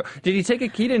Chicago. He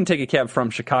didn't take a cab from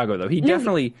Chicago, though. He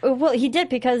definitely... Well, he did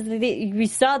because we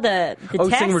saw the taxi...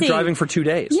 saying we're driving for 2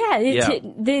 days. Yeah.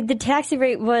 The taxi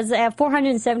rate was at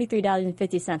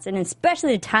 $473.50. And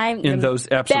especially the time... In those,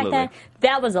 absolutely. Back then,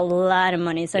 that was a lot of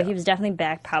money. So he was definitely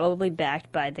probably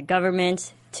backed by the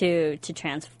government to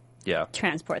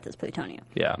transport this plutonium.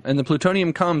 Yeah, and the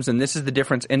plutonium comes, and this is the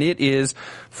difference, and it is,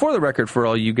 for the record for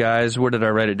all you guys, where did I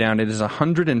write it down? It is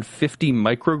 150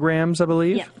 micrograms, I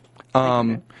believe. Yeah.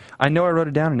 I know I wrote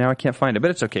it down, and now I can't find it,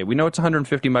 but it's okay. We know it's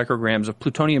 150 micrograms of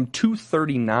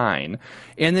plutonium-239,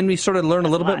 and then we sort of learn a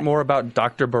little bit more about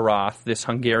Dr. Barath, this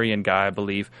Hungarian guy, I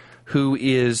believe, who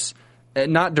is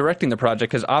not directing the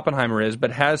project, because Oppenheimer is,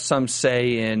 but has some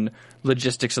say in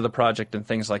logistics of the project and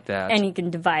things like that. And he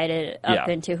can divide it up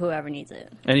into whoever needs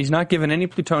it. And he's not given any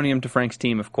plutonium to Frank's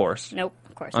team, of course. Nope,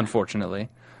 of course unfortunately.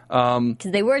 Because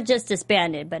they were just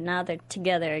disbanded, but now they're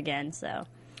together again, so...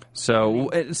 So,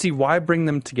 see, why bring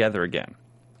them together again?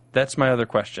 That's my other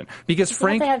question. Because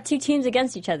Frank... They have two teams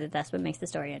against each other. That's what makes the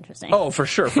story interesting. Oh, for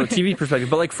sure, from a TV perspective.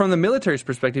 But like from the military's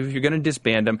perspective, if you're going to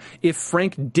disband them, if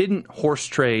Frank didn't horse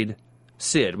trade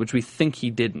Sid, which we think he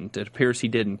didn't, it appears he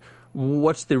didn't,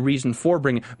 what's the reason for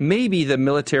bringing... Maybe the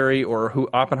military or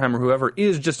Oppenheimer, whoever,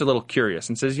 is just a little curious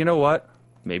and says, you know what?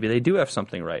 Maybe they do have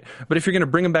something right. But if you're going to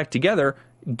bring them back together,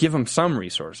 give them some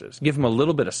resources. Give them a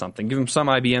little bit of something. Give them some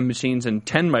IBM machines and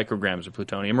 10 micrograms of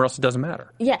plutonium, or else it doesn't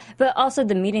matter. Yeah, but also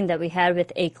the meeting that we had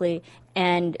with Akeley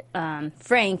and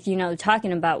Frank,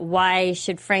 talking about why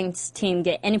should Frank's team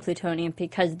get any plutonium,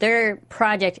 because their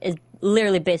project is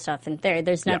literally based off in theory.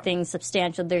 There's nothing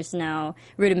substantial. There's no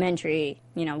rudimentary,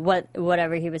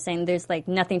 whatever he was saying. There's like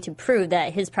nothing to prove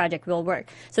that his project will work.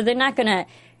 So they're not going to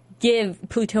give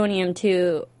plutonium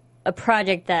to a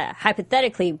project that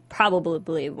hypothetically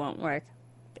probably won't work,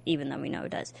 even though we know it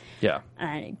does. Yeah.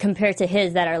 Compared to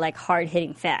his that are like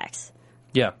hard-hitting facts.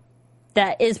 Yeah.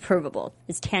 That is provable.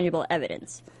 It's tangible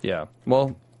evidence. Yeah.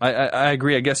 Well, I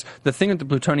agree. I guess the thing with the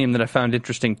plutonium that I found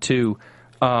interesting, too,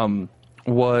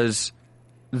 was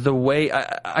the way...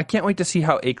 I can't wait to see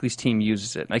how Akeley's team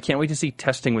uses it. I can't wait to see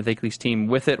testing with Akeley's team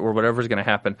with it or whatever's going to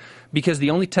happen. Because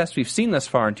the only test we've seen thus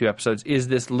far in 2 episodes is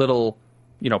this little...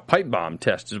 pipe bomb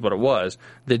test is what it was,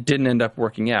 that didn't end up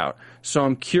working out. So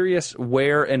I'm curious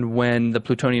where and when the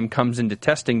plutonium comes into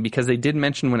testing, because they did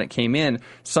mention when it came in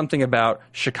something about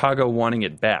Chicago wanting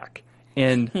it back.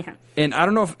 And and I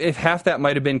don't know if half that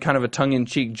might have been kind of a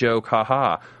tongue-in-cheek joke,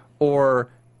 haha, or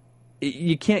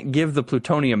you can't give the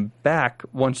plutonium back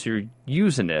once you're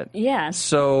using it. Yeah.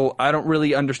 So I don't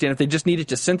really understand if they just needed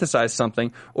to synthesize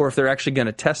something or if they're actually going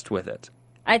to test with it.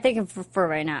 I think for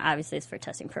right now, obviously, it's for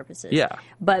testing purposes. Yeah.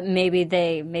 But maybe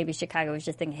Chicago was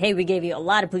just thinking, hey, we gave you a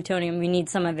lot of plutonium, we need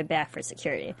some of it back for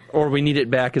security. Or we need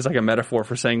it back as like a metaphor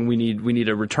for saying we need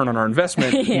a return on our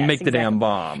investment, yes, make the damn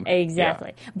bomb.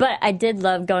 Exactly. Yeah. But I did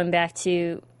love going back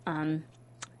to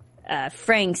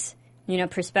Frank's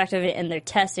perspective in their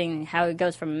testing, how it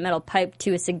goes from a metal pipe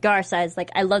to a cigar size. Like,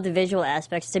 I love the visual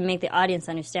aspects to make the audience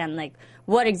understand, like,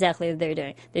 what exactly they're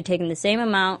doing. They're taking the same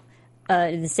amount,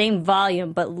 the same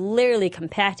volume, but literally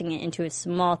compacting it into a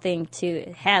small thing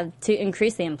to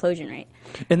increase the implosion rate.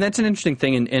 And that's an interesting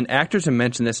thing, and actors have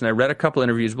mentioned this, and I read a couple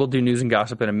interviews. We'll do news and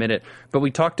gossip in a minute, but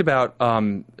we talked about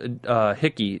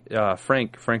Hickey,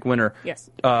 Frank Winter, yes,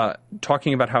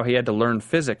 talking about how he had to learn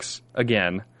physics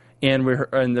again. And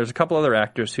there's a couple other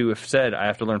actors who have said, I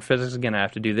have to learn physics again, I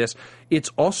have to do this. It's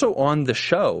also on the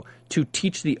show to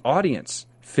teach the audience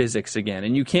physics again,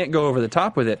 and you can't go over the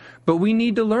top with it, but we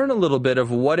need to learn a little bit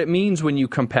of what it means when you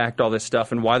compact all this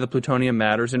stuff and why the plutonium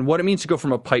matters and what it means to go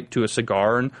from a pipe to a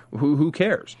cigar, and who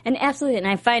cares. And absolutely, and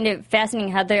I find it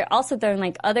fascinating how they're also throwing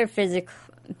like other physics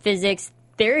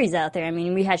theories out there. I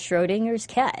mean, we had Schrodinger's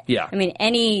cat. Yeah. I mean,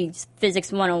 any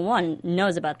physics 101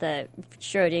 knows about the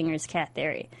Schrodinger's cat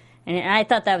theory. And I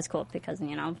thought that was cool because,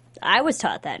 I was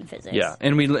taught that in physics. Yeah,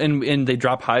 and they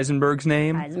drop Heisenberg's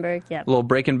name. Heisenberg, yeah. A little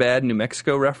Breaking Bad, New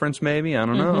Mexico reference maybe, I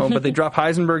don't know. But they drop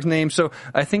Heisenberg's name. So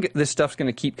I think this stuff's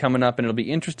going to keep coming up, and it'll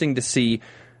be interesting to see.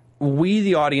 We,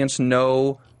 the audience,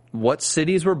 know what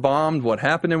cities were bombed, what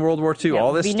happened in World War II,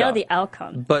 all this stuff. We know the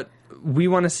outcome. But we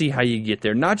want to see how you get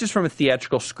there, not just from a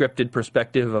theatrical, scripted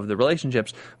perspective of the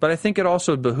relationships, but I think it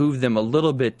also behooved them a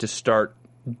little bit to start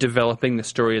developing the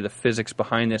story of the physics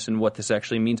behind this and what this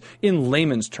actually means in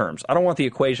layman's terms. I don't want the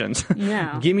equations.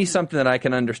 No. Give me something that I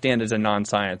can understand as a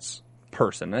non-science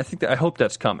person. I hope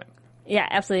that's coming. Yeah,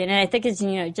 absolutely. And I think it's,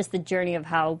 just the journey of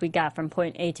how we got from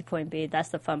point A to point B. That's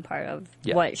the fun part of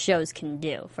what shows can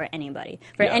do for anybody.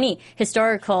 For any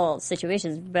historical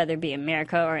situations, whether it be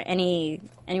America or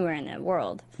anywhere in the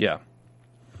world. Yeah.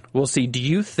 We'll see. Do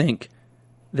you think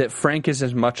that Frank is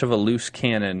as much of a loose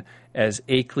cannon as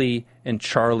Akeley and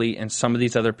Charlie and some of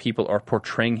these other people are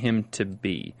portraying him to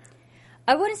be?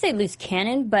 I wouldn't say loose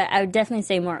cannon, but I would definitely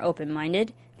say more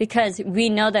open-minded, because we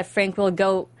know that Frank will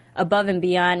go above and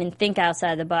beyond and think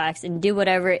outside the box and do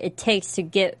whatever it takes to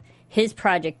get his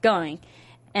project going.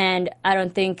 And I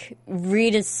don't think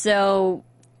Reed is so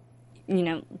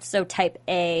type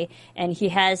A, and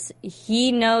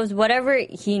he knows whatever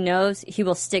he knows, he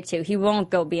will stick to. He won't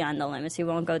go beyond the limits. He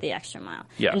won't go the extra mile.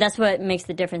 Yeah. And that's what makes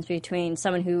the difference between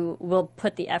someone who will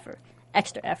put the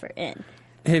extra effort in.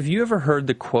 Have you ever heard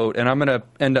the quote, and I'm going to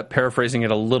end up paraphrasing it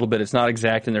a little bit, it's not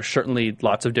exact, and there's certainly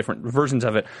lots of different versions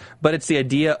of it, but it's the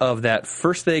idea of that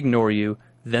first they ignore you,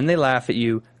 then they laugh at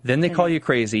you, then they call you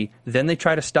crazy, then they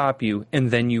try to stop you, and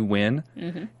then you win.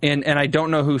 Mm-hmm. And I don't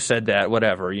know who said that,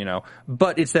 whatever,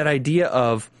 but it's that idea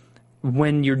of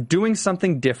when you're doing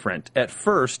something different, at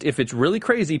first, if it's really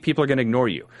crazy, people are going to ignore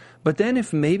you. But then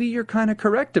if maybe you're kind of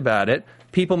correct about it,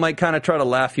 people might kind of try to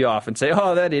laugh you off and say,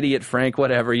 oh, that idiot Frank,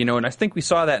 whatever, and I think we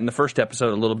saw that in the first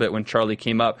episode a little bit when Charlie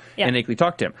came up and Akeley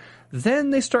talked to him. Then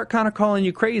they start kind of calling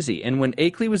you crazy. And when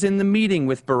Akeley was in the meeting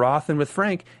with Barath and with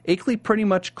Frank, Akeley pretty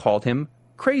much called him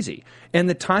crazy. And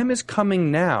the time is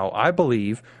coming now, I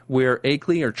believe, where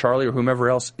Akeley or Charlie or whomever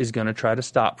else is going to try to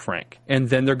stop Frank. And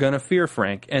then they're going to fear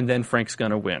Frank, and then Frank's going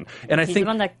to win. And He's the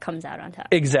one that comes out on top.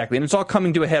 Exactly. And it's all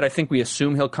coming to a head. I think we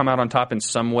assume he'll come out on top in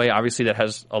some way. Obviously, that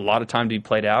has a lot of time to be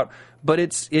played out. But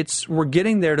we're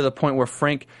getting there to the point where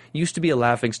Frank used to be a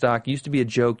laughingstock, used to be a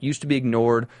joke, used to be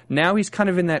ignored. Now he's kind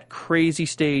of in that crazy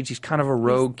stage. He's kind of a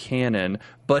rogue cannon.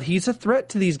 But he's a threat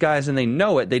to these guys, and they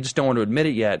know it. They just don't want to admit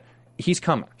it yet. He's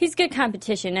coming. He's good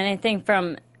competition, and I think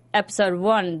from episode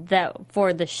 1, that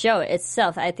for the show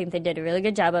itself, I think they did a really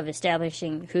good job of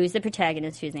establishing who's the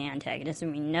protagonist, who's the antagonist,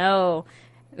 and we know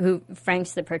who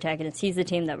Frank's the protagonist. He's the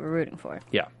team that we're rooting for.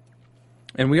 Yeah.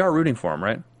 And we are rooting for him,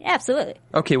 right? Absolutely.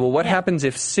 Okay, well, what happens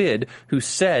if Sid, who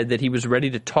said that he was ready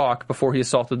to talk before he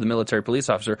assaulted the military police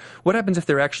officer, what happens if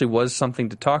there actually was something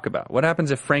to talk about? What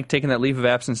happens if Frank, taking that leave of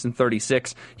absence in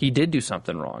 36, he did do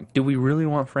something wrong? Do we really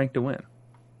want Frank to win?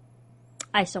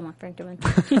 I still want Frank to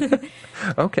win.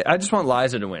 Okay, I just want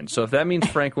Liza to win. So if that means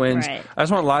Frank wins, right. I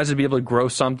just want Liza to be able to grow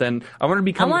something. I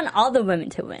want all the women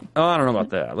to win. Oh, I don't know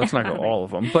about that. Let's not go all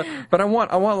of them. But I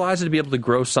want Liza to be able to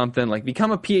grow something, like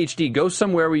become a PhD, go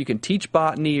somewhere where you can teach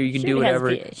botany or you can do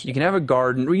whatever. You can have a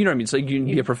garden, or you know what I mean? So you can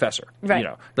be a professor. Right.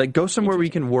 Like go somewhere where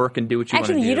you can work and do what you want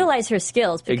to do. Actually, utilize her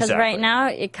skills, because right now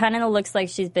it kind of looks like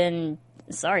she's been,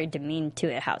 demeaned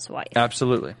to a housewife.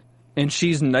 Absolutely. And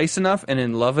she's nice enough and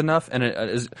in love enough,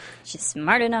 and she's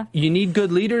smart enough. You need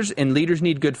good leaders, and leaders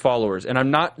need good followers. And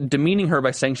I'm not demeaning her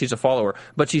by saying she's a follower,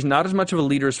 but she's not as much of a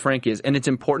leader as Frank is. And it's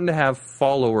important to have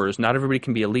followers. Not everybody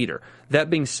can be a leader. That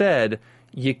being said,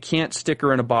 you can't stick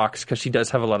her in a box because she does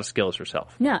have a lot of skills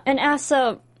herself. No, and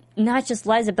also not just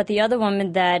Liza, but the other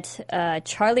woman that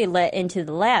Charlie let into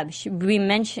the lab. She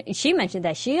mentioned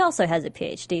that she also has a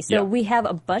PhD. So we have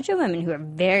a bunch of women who are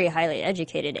very highly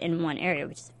educated in one area,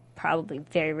 which is probably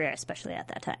very rare, especially at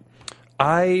that time.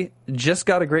 I just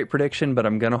got a great prediction, but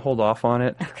I'm going to hold off on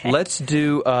it. Okay. Let's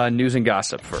do news and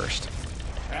gossip first.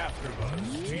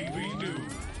 AfterBuzz TV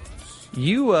News.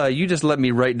 You just let me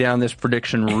write down this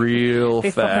prediction real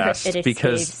fast,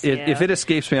 because if it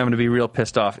escapes me, I'm going to be real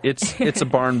pissed off. It's a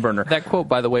barn burner. That quote,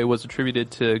 by the way, was attributed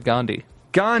to Gandhi.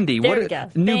 Gandhi. There we go.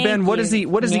 New Ben, what is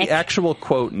Nick. the actual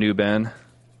quote, New Ben?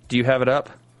 Do you have it up?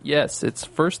 Yes, it's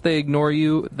first they ignore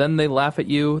you, then they laugh at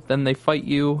you, then they fight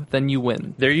you, then you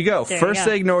win. There you go. First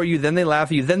they ignore you, then they laugh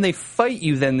at you, then they fight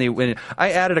you, then they win.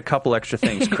 I added a couple extra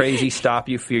things. Crazy, stop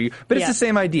you, fear you. But it's the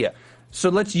same idea. So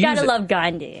let's use it. Gotta love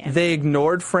Gandhi. They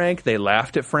ignored Frank. They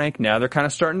laughed at Frank. Now they're kind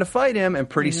of starting to fight him, and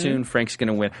pretty soon Frank's going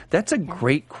to win. That's a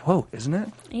great quote, isn't it?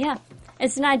 Yeah.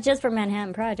 It's not just for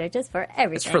Manhattan Project. It's for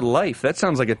everything. It's for life. That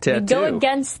sounds like a tattoo. Go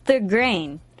against the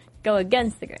grain. Go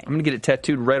against the grain. I'm going to get it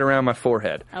tattooed right around my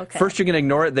forehead. Okay. First you're going to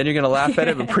ignore it, then you're going to laugh at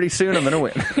it, but pretty soon I'm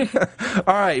going to win.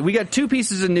 All right, we got two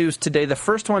pieces of news today. The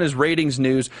first one is ratings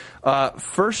news.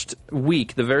 First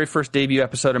week, the very first debut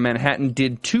episode of Manhattan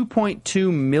did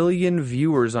 2.2 million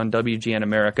viewers on WGN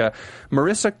America.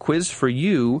 Marissa, quiz for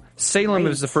you. Salem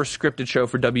is the first scripted show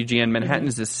for WGN. Manhattan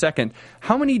is the second.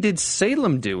 How many did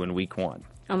Salem do in week one?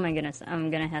 Oh my goodness,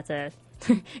 I'm going to have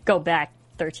to go back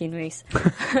 13 weeks.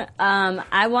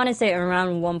 I want to say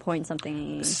around 1 point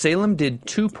something. Salem did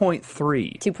 2.3.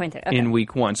 2.3, okay. In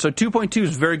week one. So 2.2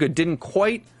 is very good. Didn't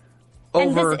quite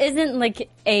over. And this isn't like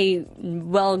a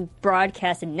well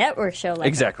broadcasted network show like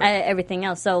exactly. Everything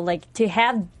else. So like to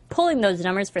have pulling those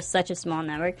numbers for such a small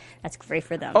network, that's great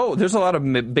for them. Oh, there's a lot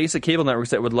of basic cable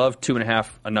networks that would love 2.5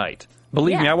 a night.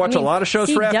 Believe me, I watch a lot of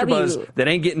shows for AfterBuzz that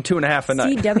ain't getting 2.5 a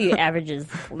night. CW averages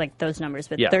like those numbers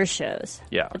with their shows.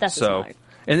 Yeah, but that's smaller.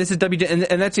 And this is WGN,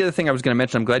 and that's the other thing I was going to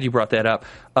mention. I'm glad you brought that up.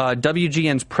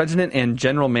 WGN's president and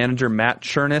general manager, Matt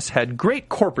Cherniss, had great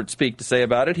corporate speak to say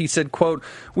about it. He said, quote,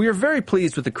 "We are very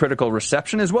pleased with the critical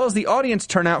reception as well as the audience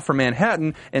turnout for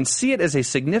Manhattan and see it as a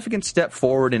significant step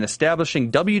forward in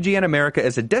establishing WGN America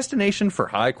as a destination for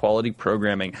high-quality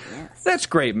programming." Yes. That's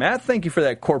great, Matt. Thank you for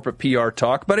that corporate PR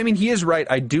talk. But, I mean, he is right.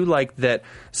 I do like that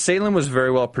Salem was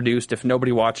very well produced. If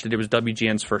nobody watched it, it was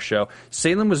WGN's first show.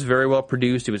 Salem was very well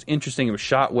produced. It was interesting. It was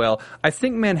shot well. I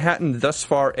think Manhattan thus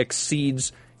far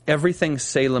exceeds everything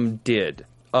Salem did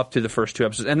up to the first 2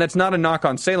 episodes. And that's not a knock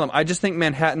on Salem. I just think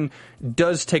Manhattan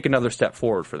does take another step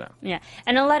forward for them. Yeah.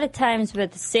 And a lot of times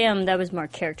with Salem, that was more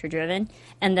character-driven.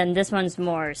 And then this one's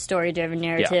more story-driven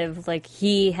narrative. Yeah.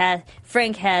 Like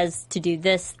Frank has to do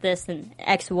this, and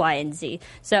X, Y, and Z.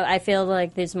 So I feel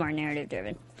like there's more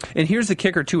narrative-driven. And here's the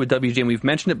kicker, too, with WGN. We've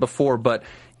mentioned it before, but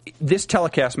this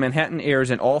telecast, Manhattan airs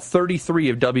in all 33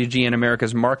 of WGN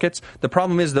America's markets. The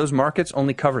problem is those markets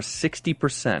only cover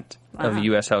 60% of the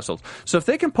U.S. households. So if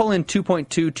they can pull in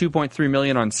 2.3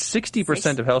 million on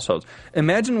 60% of households,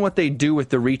 imagine what they do with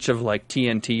the reach of like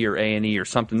TNT or A&E or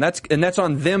something. That's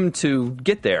on them to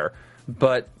get there.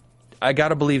 But I got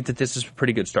to believe that this is a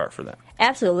pretty good start for them.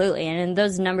 Absolutely, and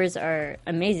those numbers are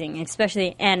amazing,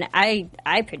 especially, and I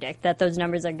predict that those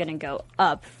numbers are going to go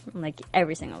up like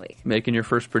every single week. Making your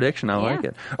first prediction, I like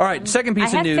it. All right, second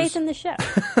piece of news. I have faith in the show.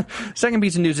 Second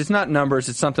piece of news, it's not numbers,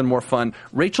 it's something more fun.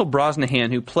 Rachel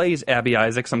Brosnahan, who plays Abby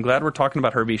Isaacs, I'm glad we're talking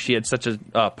about her because she had such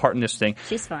a part in this thing.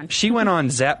 She's fun. She went on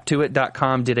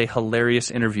ZapToIt.com, did a hilarious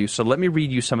interview, so let me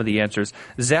read you some of the answers.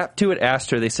 ZapToIt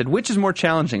asked her, they said, which is more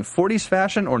challenging, 40s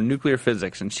fashion or nuclear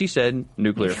physics? And she said,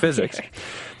 nuclear physics.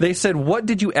 They said, what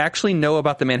did you actually know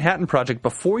about the Manhattan Project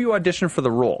before you auditioned for the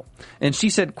role? And she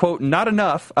said, quote, not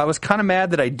enough. I was kind of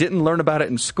mad that I didn't learn about it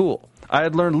in school. I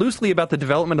had learned loosely about the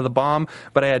development of the bomb,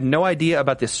 but I had no idea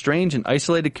about this strange and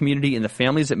isolated community and the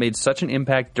families that made such an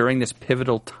impact during this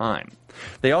pivotal time.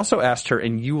 They also asked her,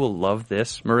 and you will love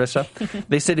this, Marissa,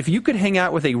 they said, if you could hang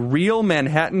out with a real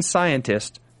Manhattan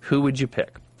scientist, who would you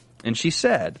pick? And she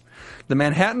said, the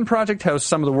Manhattan Project housed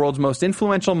some of the world's most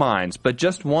influential minds, but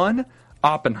just one,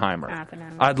 Oppenheimer.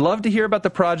 I'd love to hear about the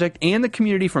project and the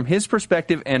community from his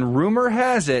perspective, and rumor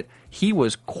has it he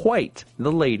was quite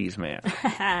the ladies' man.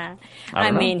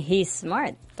 I mean, he's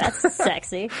smart. That's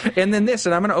sexy. And then this,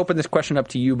 and I'm going to open this question up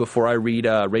to you before I read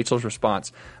Rachel's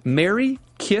response. Marry,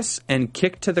 kiss, and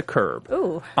kick to the curb.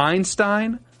 Ooh.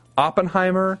 Einstein,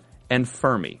 Oppenheimer, and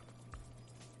Fermi.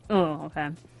 Oh,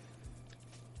 okay.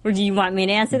 Or do you want me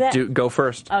to answer that? Go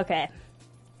first. Okay.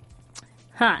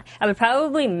 I would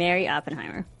probably marry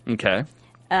Oppenheimer. Okay.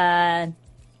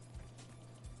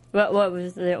 What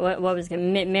was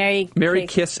marry,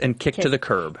 kiss, and kick to the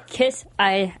curb. Kiss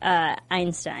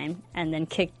Einstein, and then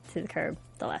kick to the curb,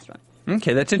 the last one.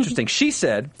 Okay, that's interesting. She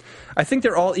said, I think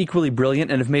they're all equally brilliant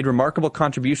and have made remarkable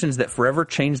contributions that forever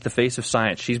changed the face of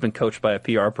science. She's been coached by a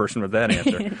PR person with that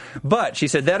answer. But she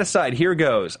said, that aside, here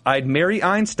goes. I'd marry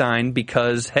Einstein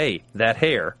because, hey, that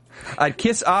hair. I'd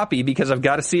kiss Oppie because I've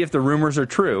got to see if the rumors are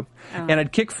true. Oh. And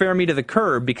I'd kick Fermi to the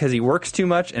curb because he works too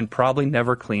much and probably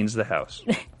never cleans the house.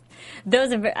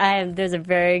 Those are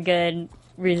very good,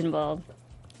 reasonable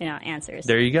answers.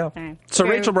 There you go. Right. So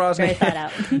Rachel Brosnahan, very thought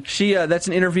out. That's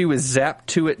an interview with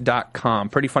ZapToIt.com.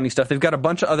 Pretty funny stuff. They've got a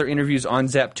bunch of other interviews on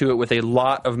ZapToIt with a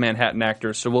lot of Manhattan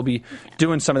actors, so we'll be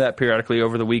doing some of that periodically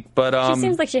over the week. But she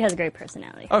seems like she has a great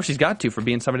personality. Oh, she's got to for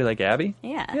being somebody like Abby.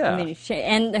 Yeah. I mean,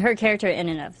 and her character in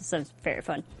and of itself is very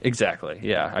fun. Exactly.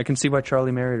 Yeah, I can see why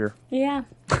Charlie married her. Yeah,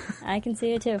 I can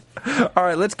see it too. All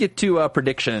right, let's get to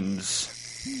predictions.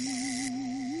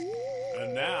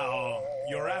 And now,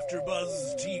 your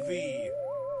AfterBuzz TV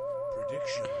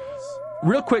predictions.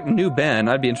 Real quick, new Ben,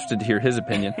 I'd be interested to hear his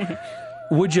opinion.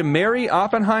 Would you marry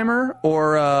Oppenheimer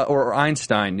or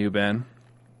Einstein, new Ben?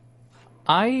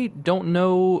 I don't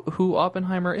know who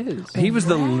Oppenheimer is. He was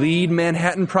the lead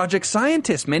Manhattan Project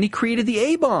scientist. Man, he created the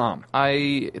A-bomb.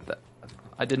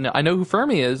 I didn't know. I know who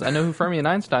Fermi is. I know who Fermi and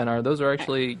Einstein are. Those are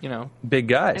actually, big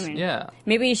guys. I mean, yeah.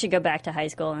 Maybe you should go back to high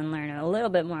school and learn a little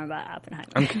bit more about Oppenheimer.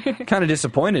 I'm kind of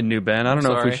disappointed, new Ben. I don't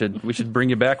know if we should bring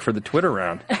you back for the Twitter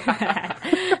round.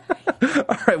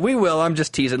 All right, we will. I'm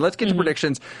just teasing. Let's get to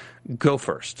predictions. Go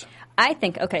first. I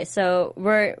think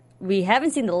so we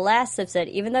haven't seen the last episode.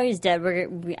 Even though he's dead,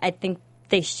 I think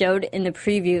they showed in the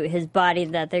preview his body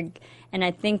that they're And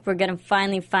I think we're going to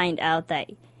finally find out that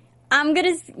I'm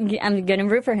gonna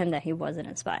root for him that he wasn't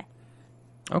a spy.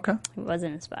 Okay. He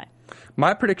wasn't a spy.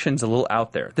 My prediction's a little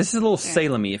out there. This is a little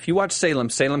Salem-y. If you watch Salem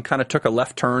kind of took a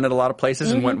left turn at a lot of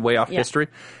places and went way off history.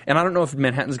 And I don't know if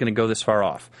Manhattan's going to go this far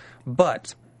off.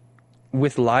 But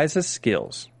with Liza's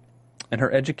skills and her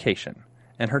education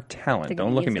and her talent,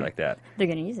 don't look at me like that. They're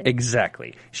going to use it.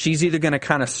 Exactly. She's either going to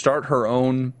kind of start her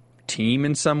own team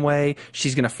in some way.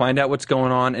 She's going to find out what's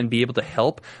going on and be able to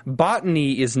help.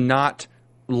 Botany is not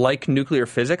like nuclear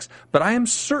physics, but I am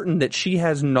certain that she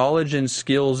has knowledge and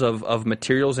skills of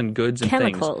materials and goods and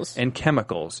chemicals. Things and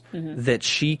chemicals that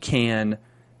she can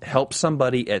help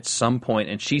somebody at some point,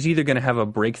 and she's either going to have a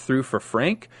breakthrough for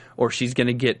Frank or she's going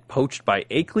to get poached by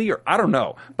Akeley, or I don't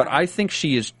know, but I think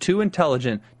she is too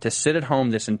intelligent to sit at home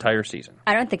this entire season.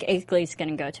 I don't think Akeley's going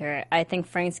to go to her. I think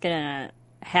Frank's going to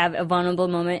have a vulnerable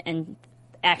moment and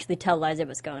actually tell Liza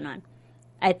what's going on.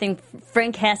 I think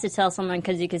Frank has to tell someone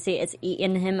because you can see it's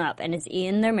eating him up and it's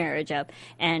eating their marriage up.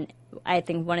 And I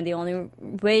think one of the only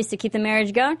ways to keep the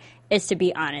marriage going is to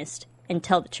be honest and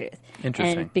tell the truth.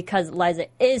 Interesting. And because Liza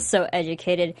is so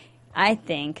educated, I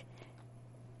think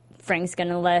Frank's going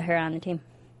to let her on the team.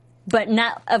 But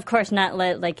not, of course, not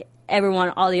let everyone,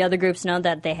 all the other groups know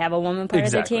that they have a woman part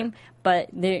of the team. But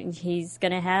he's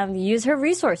going to use her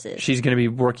resources. She's going to be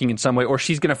working in some way, or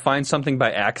she's going to find something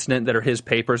by accident that are his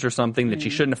papers or something that she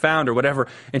shouldn't have found or whatever,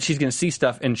 and she's going to see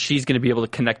stuff, and she's going to be able to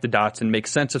connect the dots and make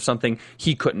sense of something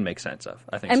he couldn't make sense of,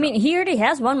 I think. I mean, he already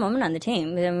has one woman on the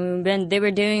team. When they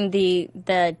were doing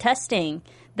the testing,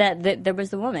 that there was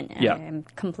the woman. Yeah. I'm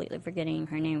completely forgetting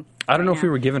her name. I don't know if we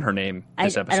were given her name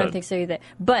this episode. I don't think so either.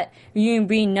 But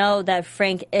we know that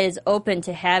Frank is open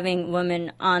to having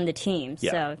women on the team,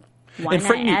 so... Why and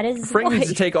Frank needs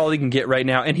to take all he can get right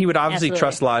now, and he would obviously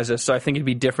trust Liza, so I think it'd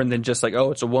be different than just like,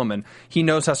 oh, it's a woman. He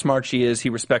knows how smart she is, he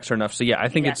respects her enough, so yeah, I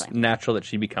think it's natural that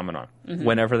she'd be coming on,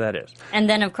 whenever that is. And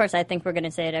then, of course, I think we're going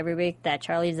to say it every week, that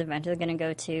Charlie's eventually going to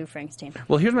go to Frank's team.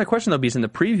 Well, here's my question, though, because in the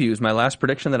previews, my last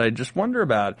prediction that I just wonder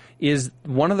about is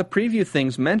one of the preview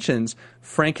things mentions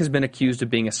Frank has been accused of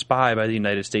being a spy by the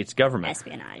United States government.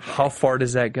 Espionage. How far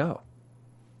does that go?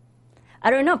 I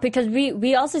don't know, because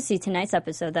we also see tonight's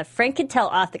episode that Frank could tell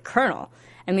off the Colonel.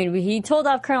 I mean, he told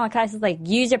off Colonel Kaiser,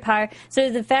 use your power.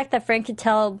 So the fact that Frank could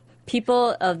tell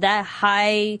people of that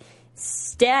high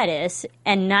status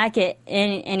and not get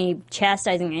any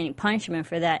chastising or any punishment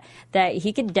for that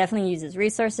he could definitely use his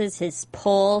resources, his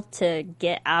pull to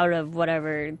get out of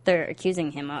whatever they're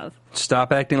accusing him of.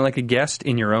 Stop acting like a guest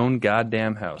in your own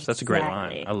goddamn house. That's a great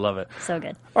line. I love it. So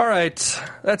good. All right.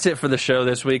 That's it for the show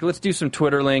this week. Let's do some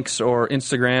Twitter links or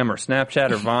Instagram or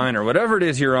Snapchat or Vine or whatever it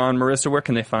is you're on. Marissa, where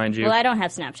can they find you? Well, I don't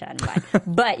have Snapchat and Vine.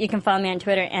 But you can follow me on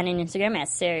Twitter and on Instagram at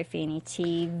Serafini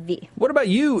TV. What about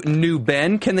you, New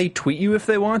Ben? Can they tweet you if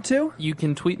they want to? You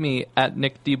can tweet me at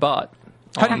NickDBot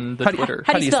on Twitter.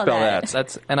 How do you spell that?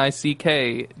 That's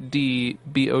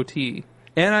NickDBot.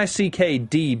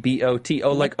 NickDBot.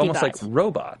 Oh, like almost like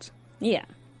robot. Yeah.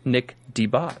 Nick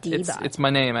D-Bot. It's my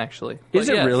name, actually. Is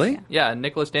it really? Yeah,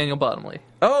 Nicholas Daniel Bottomley.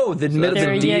 Oh, the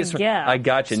D is... Yeah. I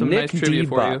got you. Some Nick nice trivia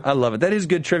for you. I love it. That is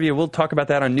good trivia. We'll talk about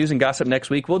that on News and Gossip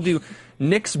next week. We'll do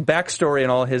Nick's backstory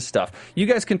and all his stuff. You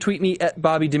guys can tweet me at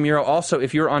Bobby DeMuro. Also,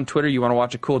 if you're on Twitter, you want to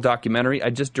watch a cool documentary, I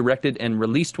just directed and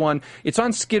released one. It's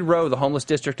on Skid Row, the homeless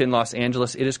district in Los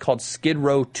Angeles. It is called Skid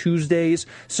Row Tuesdays.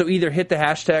 So either hit the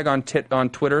hashtag on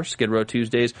Twitter, Skid Row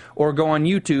Tuesdays, or go on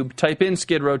YouTube, type in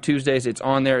Skid Row Tuesdays. It's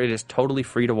on there. It is totally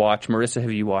free to watch. Marissa,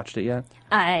 have you watched it yet?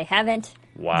 I haven't.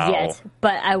 Wow. Yet,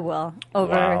 but I will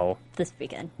over this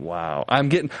weekend. Wow. I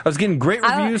was getting great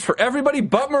reviews for everybody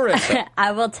but Marissa.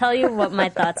 I will tell you what my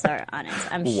thoughts are on it.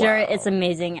 I'm sure it's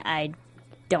amazing. I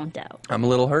don't doubt. I'm a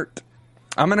little hurt.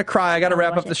 I'm going to cry. I got to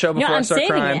wrap up the show before I start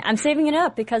crying. I'm saving it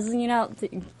up because,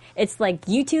 it's like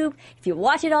YouTube. If you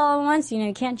watch it all at once,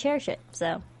 you can't cherish it.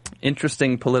 So...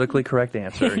 Interesting, politically correct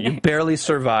answer. You barely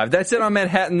survived. That's it on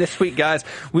Manhattan this week, guys.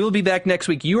 We will be back next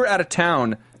week. You are out of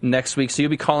town next week, so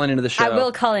you'll be calling into the show. I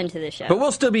will call into the show. But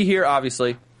we'll still be here,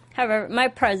 obviously. However, my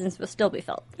presence will still be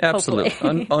felt.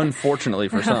 Absolutely. Unfortunately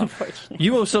for some.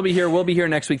 You will still be here. We'll be here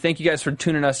next week. Thank you guys for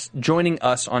joining us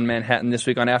on Manhattan this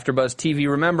week on AfterBuzz TV.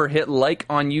 Remember, hit like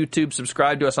on YouTube,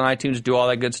 subscribe to us on iTunes, do all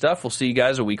that good stuff. We'll see you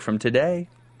guys a week from today.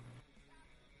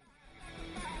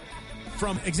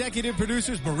 From executive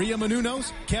producers Maria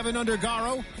Menounos, Kevin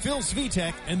Undergaro, Phil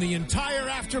Svitek, and the entire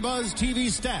AfterBuzz TV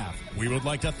staff, we would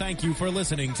like to thank you for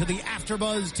listening to the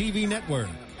AfterBuzz TV network.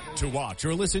 To watch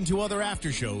or listen to other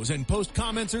after shows and post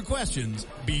comments or questions,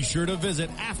 be sure to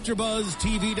visit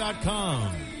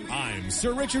AfterBuzzTV.com. I'm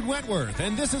Sir Richard Wentworth,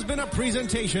 and this has been a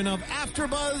presentation of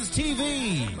AfterBuzz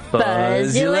TV.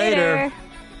 Buzz you later.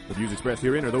 The views expressed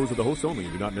herein are those of the hosts only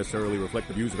and do not necessarily reflect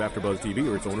the views of AfterBuzz TV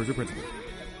or its owners or principals.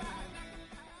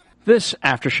 This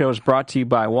after show is brought to you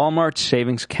by Walmart's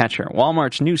Savings Catcher.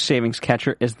 Walmart's new Savings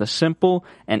Catcher is the simple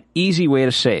and easy way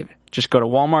to save. Just go to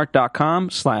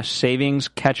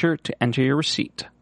walmart.com/savingscatcher to enter your receipt.